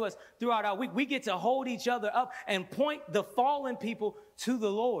has been to us throughout our week. We get to hold each other up and point the fallen people to the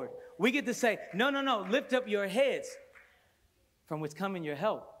Lord. We get to say, no, lift up your heads from which coming your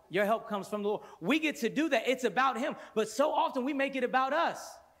help. Your help comes from the Lord. We get to do that. It's about him. But so often we make it about us.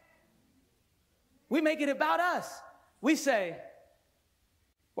 We make it about us. We say,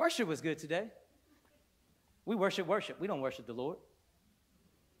 worship was good today. We worship. We don't worship the Lord.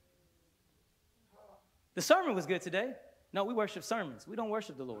 The sermon was good today. No, we worship sermons. We don't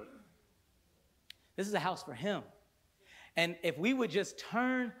worship the Lord. This is a house for him. And if we would just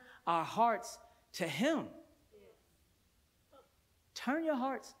turn our hearts to him, turn your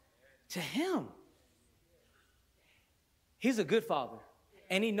hearts to him. He's a good father,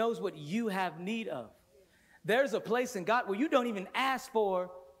 and he knows what you have need of. There's a place in God where you don't even ask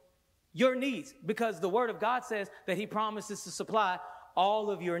for your needs, because the word of God says that he promises to supply all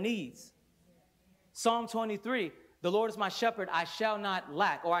of your needs. Psalm 23, the Lord is my shepherd, I shall not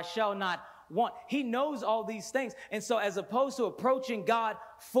lack, or I shall not want. He knows all these things. And so as opposed to approaching God,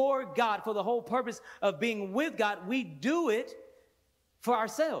 for the whole purpose of being with God, we do it for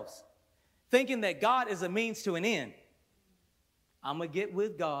ourselves, thinking that God is a means to an end. I'm going to get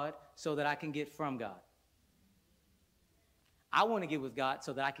with God so that I can get from God. I want to get with God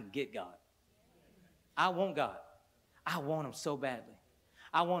so that I can get God. I want God. I want him so badly.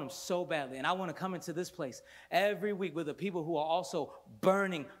 I want him so badly. And I want to come into this place every week with the people who are also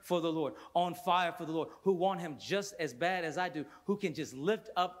burning for the Lord, on fire for the Lord, who want him just as bad as I do, who can just lift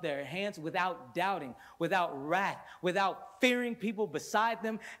up their hands without doubting, without wrath, without fearing people beside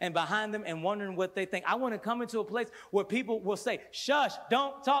them and behind them and wondering what they think. I want to come into a place where people will say, shush,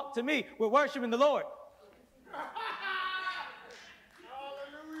 don't talk to me. We're worshiping the Lord.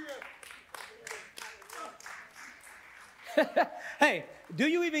 Hey, do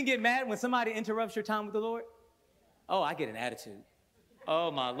you even get mad when somebody interrupts your time with the Lord? Oh, I get an attitude.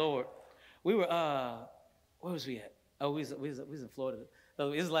 Oh, my Lord. We were, where was we at? Oh, we was in Florida.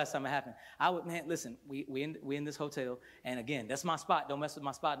 So this is the last time it happened. Listen, we in this hotel, and again, that's my spot. Don't mess with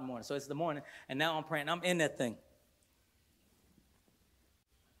my spot in the morning. So it's the morning, and now I'm praying. I'm in that thing.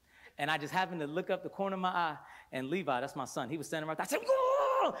 And I just happened to look up the corner of my eye, and Levi, that's my son, he was standing right there. I said,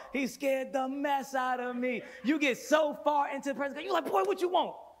 whoa! He scared the mess out of me. You get so far into the presence, you're like, boy, what you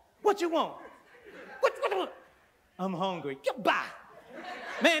want? What you want? What? I'm hungry. Goodbye.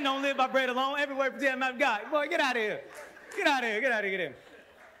 Man don't live by bread alone. Everywhere for the amount of God. Boy, get out of here. Get out of here. Get in.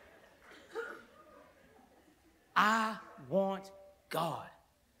 I want God.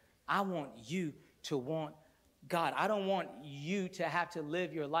 I want you to want God. I don't want you to have to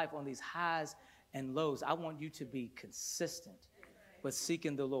live your life on these highs and lows. I want you to be consistent with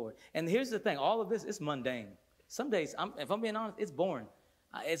seeking the Lord. And here's the thing. All of this is mundane. Some days, if I'm being honest, it's boring.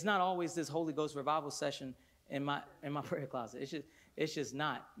 It's not always this Holy Ghost revival session in my prayer closet. It's just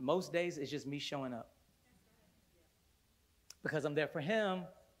not. Most days, it's just me showing up. Because I'm there for him,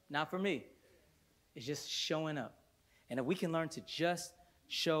 not for me. It's just showing up. And if we can learn to just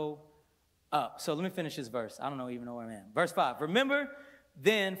show up. So let me finish this verse. I don't even know where I'm at. Verse 5. Remember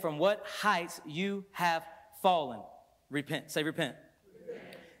then from what heights you have fallen. Repent. Say repent.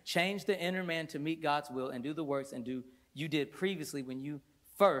 Change the inner man to meet God's will and do the works you did previously when you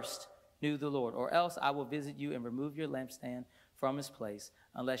first knew the Lord. Or else I will visit you and remove your lampstand from its place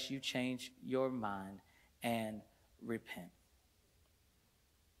unless you change your mind and repent.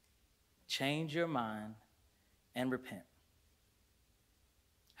 change your mind, and repent.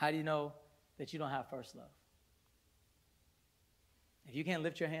 How do you know that you don't have first love? If you can't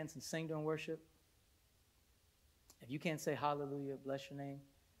lift your hands and sing during worship, if you can't say hallelujah, bless your name,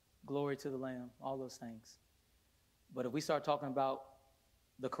 glory to the Lamb, all those things. But if we start talking about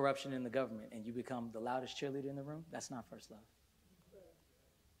the corruption in the government and you become the loudest cheerleader in the room, that's not first love.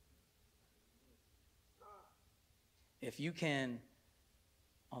 If you can,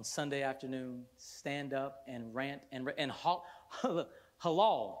 on Sunday afternoon, stand up and rant and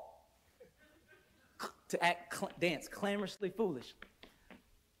halal, to dance clamorously foolish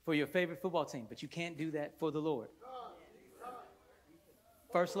for your favorite football team, but you can't do that for the Lord.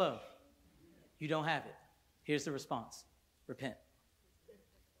 First love, you don't have it. Here's the response. Repent.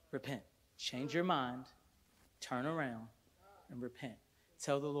 Repent. Change your mind, turn around, and repent.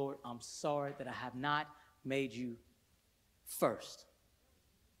 Tell the Lord, I'm sorry that I have not made you first.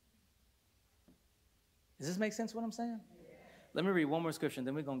 Does this make sense what I'm saying? Yeah. Let me read one more scripture, and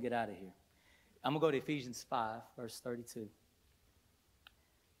then we're going to get out of here. I'm going to go to Ephesians 5, verse 32.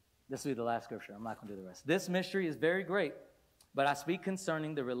 This will be the last scripture. I'm not going to do the rest. This mystery is very great, but I speak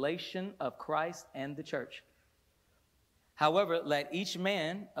concerning the relation of Christ and the church. However, let each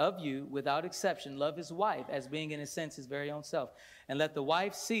man of you, without exception, love his wife as being in a sense his very own self. And let the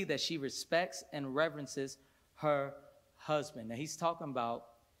wife see that she respects and reverences her husband. Now, he's talking about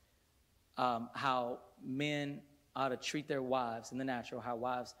how men ought to treat their wives in the natural, how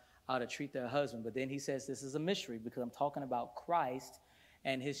wives ought to treat their husband. But then he says this is a mystery because I'm talking about Christ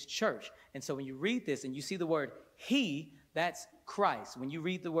and his church. And so when you read this and you see the word he, that's Christ. When you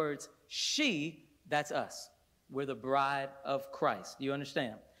read the words she, that's us. We're the bride of Christ. Do you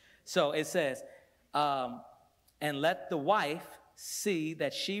understand? So it says, and let the wife see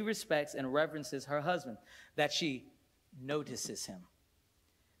that she respects and reverences her husband, that she notices him,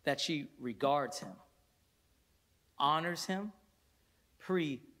 that she regards him, honors him,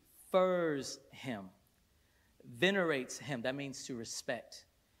 prefers him, venerates him, that means to respect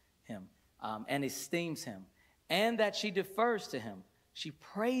him, and esteems him, and that she defers to him, she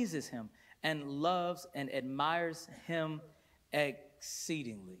praises him, and loves and admires him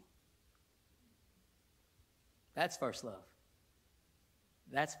exceedingly. That's first love.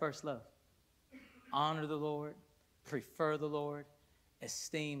 That's first love. Honor the Lord, prefer the Lord,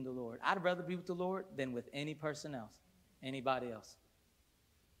 esteem the Lord. I'd rather be with the Lord than with any person else, anybody else.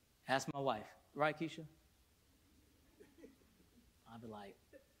 Ask my wife. Right, Keisha? I'd be like,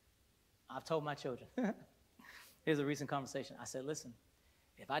 I've told my children. Here's a recent conversation. I said, listen,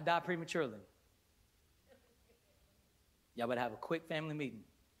 if I die prematurely, y'all better have a quick family meeting.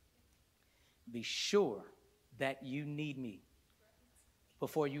 Be sure that you need me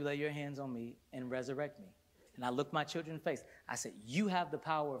before you lay your hands on me and resurrect me. And I looked my children in the face. I said, you have the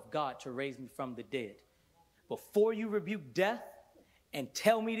power of God to raise me from the dead. Before you rebuke death and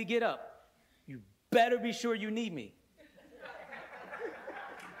tell me to get up, you better be sure you need me.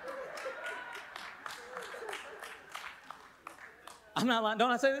 I'm not lying. Don't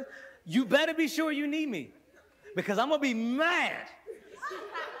I say this? You better be sure you need me, because I'm going to be mad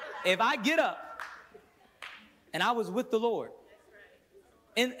if I get up and I was with the Lord.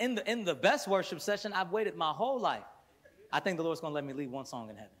 In the best worship session, I've waited my whole life. I think the Lord's going to let me lead one song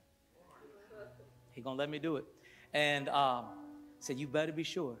in heaven. He's going to let me do it. And said, you better be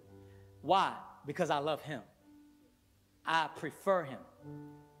sure. Why? Because I love him. I prefer him.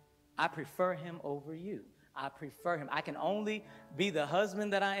 I prefer him over you. I prefer him. I can only be the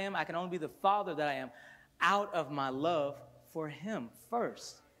husband that I am. I can only be the father that I am out of my love for him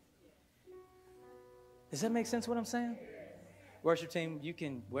first. Does that make sense what I'm saying? Worship team, you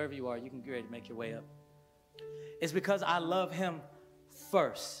can, wherever you are, you can get ready to make your way up. It's because I love him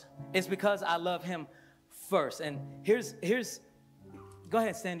first. It's because I love him first. And here's, go ahead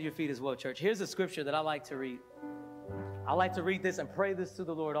and stand to your feet as well, church. Here's a scripture that I like to read. I like to read this and pray this to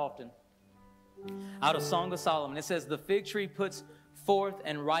the Lord often. Out of Song of Solomon, it says, the fig tree puts forth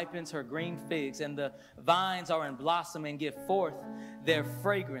and ripens her green figs, and the vines are in blossom and give forth their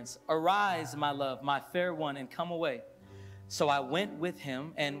fragrance. Arise, my love, my fair one, and come away. So I went with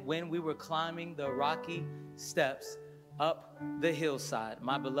him, and when we were climbing the rocky steps up the hillside,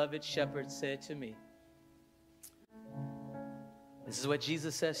 my beloved shepherd said to me, this is what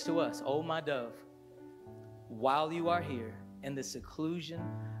Jesus says to us, oh, my dove, while you are here in the seclusion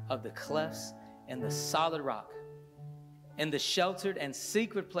of the clefts and the solid rock, in the sheltered and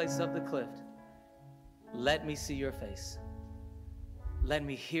secret place of the cliff, let me see your face. Let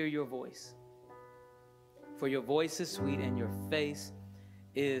me hear your voice. For your voice is sweet and your face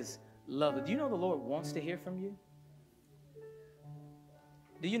is lovely. Do you know the Lord wants to hear from you?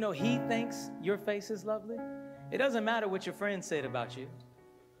 Do you know he thinks your face is lovely? It doesn't matter what your friends said about you.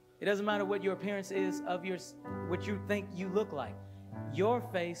 It doesn't matter what your appearance is of what you think you look like. Your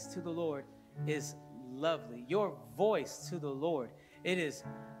face to the Lord is lovely. Your voice to the Lord, it is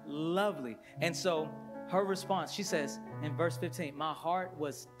lovely. And so her response, she says in verse 15, my heart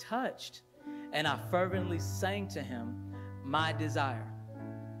was touched, and I fervently sang to him my desire.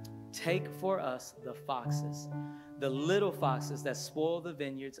 Take for us the foxes, the little foxes that spoil the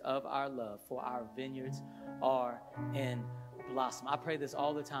vineyards of our love, for our vineyards are in blossom. I pray this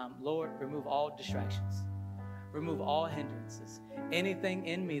all the time. Lord, remove all distractions. Remove all hindrances. Anything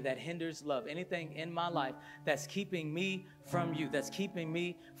in me that hinders love, anything in my life that's keeping me from you, that's keeping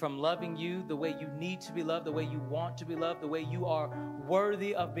me from loving you the way you need to be loved, the way you want to be loved, the way you are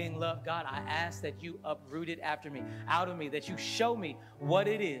worthy of being loved. God, I ask that you uproot it after me, out of me, that you show me what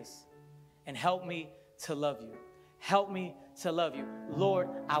it is and help me to love you. Help me to love you. Lord,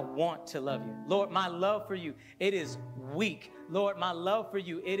 I want to love you. Lord, my love for you, it is weak. Lord, my love for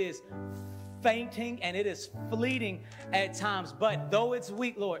you, it is fainting and it is fleeting at times. But though it's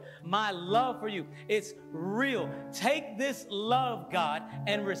weak, Lord, my love for you, it's real. Take this love, God,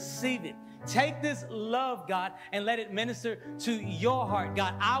 and receive it. Take this love, God, and let it minister to your heart.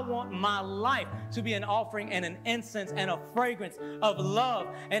 God, I want my life to be an offering and an incense and a fragrance of love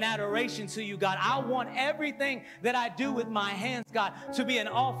and adoration to you, God. I want everything that I do with my hands, God, to be an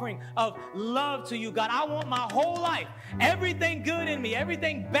offering of love to you, God. I want my whole life, everything good in me,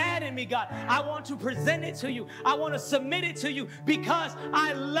 everything bad in me, God, I want to present it to you. I want to submit it to you because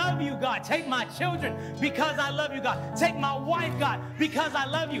I love you, God. Take my children because I love you, God. Take my wife, God, because I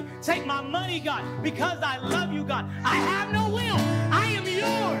love you. Take my money, God, because I love you, God. I have no will. I am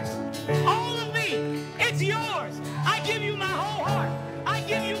yours. All of me, it's yours. I give you my whole heart. I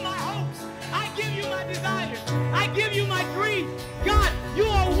give you my hopes. I give you my desires. I give you my dreams. God, you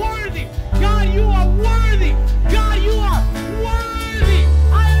are worthy. God, you are worthy. God, you are worthy.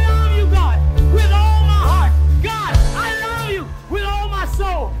 I love you, God, with all my heart. God, I love you with all my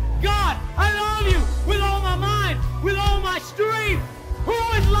soul. God, I love you with all my mind, with all my strength. Who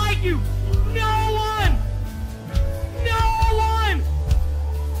is like you? No one. No one.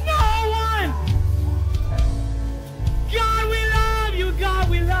 No one. God, we love you. God,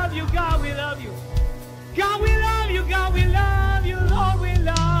 we love you. God, we love you. God, we love you. God, we love you. Lord, we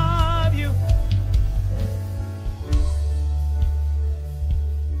love you.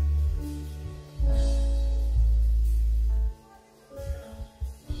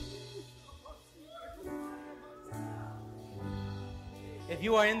 If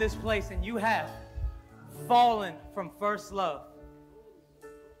you are in this place and you have fallen from first love,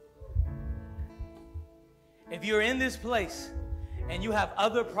 if you're in this place and you have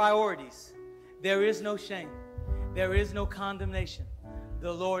other priorities, there is no shame. There is no condemnation.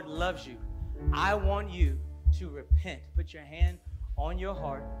 The Lord loves you. I want you to repent. Put your hand on your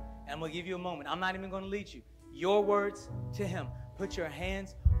heart, and I'm going to give you a moment. I'm not even going to lead you. Your words to Him. Put your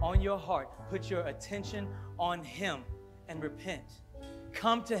hands on your heart. Put your attention on Him and repent.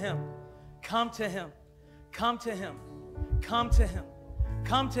 Come to Him. Come to Him. Come to Him. Come to Him.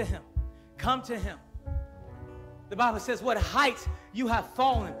 Come to Him. Come to Him. The Bible says, what heights you have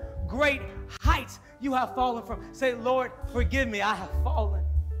fallen. Great heights you have fallen from. Say, Lord, forgive me. I have fallen.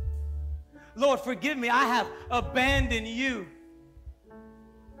 Lord, forgive me. I have abandoned you.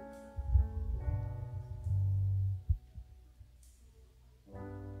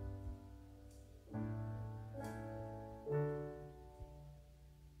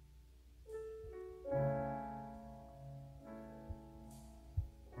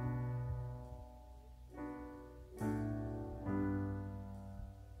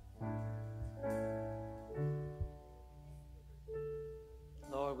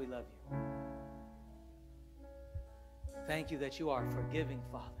 Lord, we love you. Thank you that you are a forgiving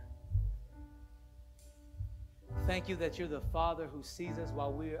Father. Thank you that you're the Father who sees us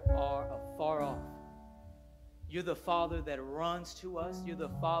while we are afar off. You're the Father that runs to us. You're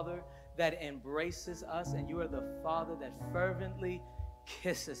the Father that embraces us. And you are the Father that fervently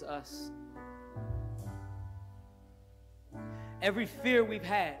kisses us. Every fear we've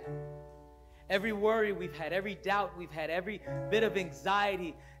had, every worry we've had, every doubt we've had, every bit of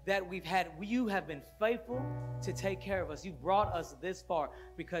anxiety that we've had, you have been faithful to take care of us. You've brought us this far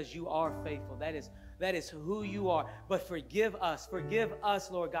because you are faithful. That is who you are. But forgive us,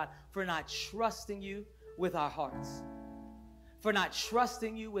 Lord God, for not trusting you with our hearts, for not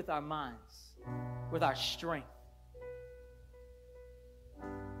trusting you with our minds, with our strength.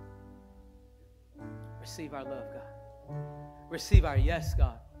 Receive our love, God. Receive our yes,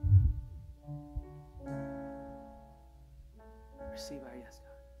 God. receive our yes,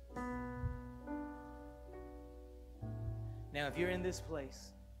 God. Now, if you're in this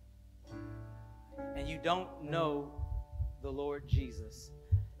place and you don't know the Lord Jesus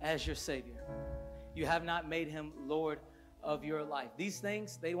as your Savior, you have not made him Lord of your life, these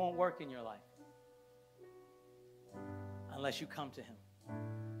things, they won't work in your life unless you come to him,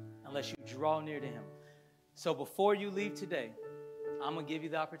 unless you draw near to him. So before you leave today, I'm going to give you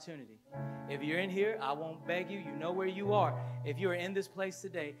the opportunity. If you're in here, I won't beg you. You know where you are. If you're in this place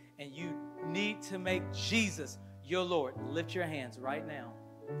today and you need to make Jesus your Lord, lift your hands right now.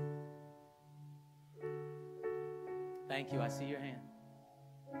 Thank you. I see your hand.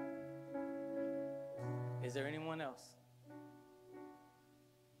 Is there anyone else?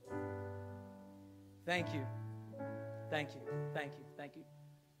 Thank you. Thank you. Thank you. Thank you.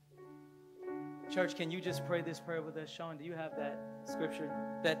 Church, can you just pray this prayer with us? Sean, do you have that scripture,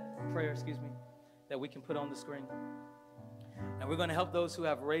 that prayer, that we can put on the screen? And we're going to help those who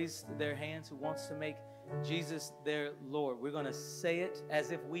have raised their hands, who wants to make Jesus their Lord. We're going to say it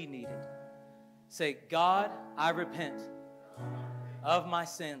as if we need it. Say, God, I repent of my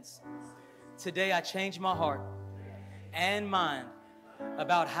sins. Today I change my heart and mind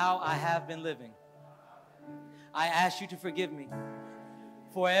about how I have been living. I ask you to forgive me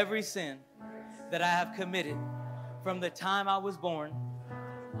for every sin that I have committed from the time I was born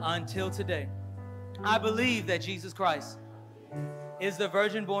until today. I believe that Jesus Christ is the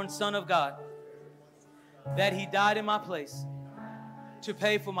virgin-born Son of God, that he died in my place to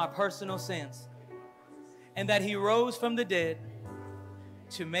pay for my personal sins, and that he rose from the dead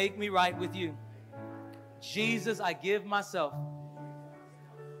to make me right with you. Jesus, I give myself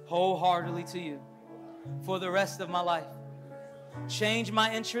wholeheartedly to you for the rest of my life. Change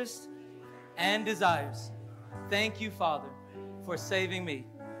my interests and desires. Thank you, Father, for saving me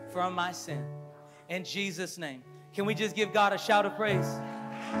from my sin. In Jesus' name. Can we just give God a shout of praise?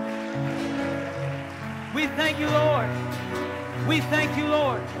 We thank you, Lord. We thank you,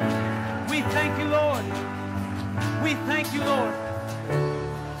 Lord. We thank you, Lord. We thank you, Lord.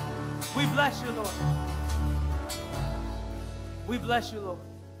 We bless you, Lord. We bless you, Lord.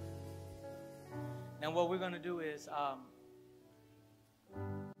 Now what we're going to do is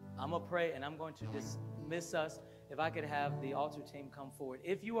I'm going to pray and I'm going to dismiss us. If I could have the altar team come forward.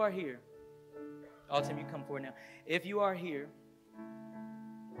 If you are here, altar team, you come forward now. If you are here,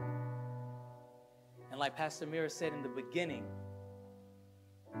 and like Pastor Mira said in the beginning,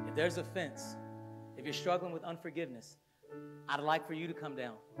 if there's offense, if you're struggling with unforgiveness, I'd like for you to come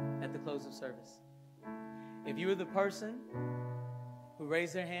down at the close of service. If you're the person who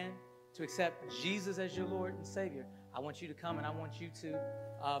raised their hand to accept Jesus as your Lord and Savior, I want you to come and I want you to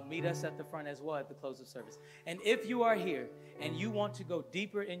meet us at the front as well at the close of service. And if you are here and you want to go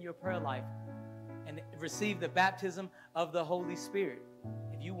deeper in your prayer life and receive the baptism of the Holy Spirit,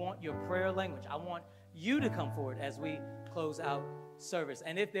 if you want your prayer language, I want you to come forward as we close out service.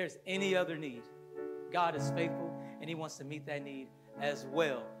 And if there's any other need, God is faithful and he wants to meet that need as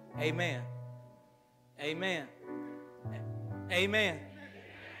well. Amen. Amen. Amen.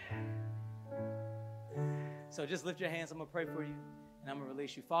 So just lift your hands. I'm going to pray for you, and I'm going to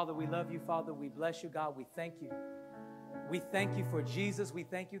release you. Father, we love you. Father, we bless you. God, we thank you. We thank you for Jesus. We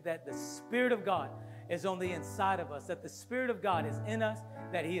thank you that the Spirit of God is on the inside of us, that the Spirit of God is in us,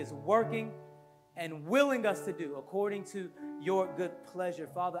 that he is working and willing us to do according to your good pleasure.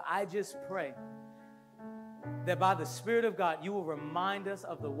 Father, I just pray that by the Spirit of God, you will remind us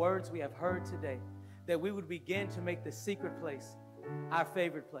of the words we have heard today, that we would begin to make the secret place our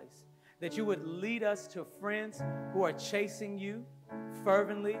favorite place, that you would lead us to friends who are chasing you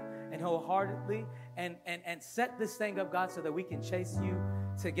fervently and wholeheartedly, and set this thing up, God, so that we can chase you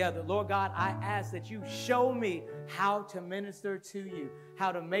together. Lord God, I ask that you show me how to minister to you,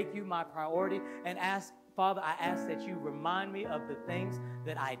 how to make you my priority, and Father, I ask that you remind me of the things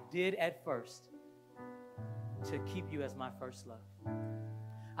that I did at first to keep you as my first love.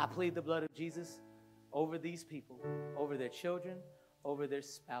 I plead the blood of Jesus over these people, over their children, over their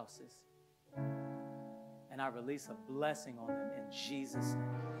spouses. And I release a blessing on them in Jesus'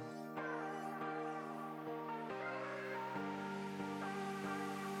 name.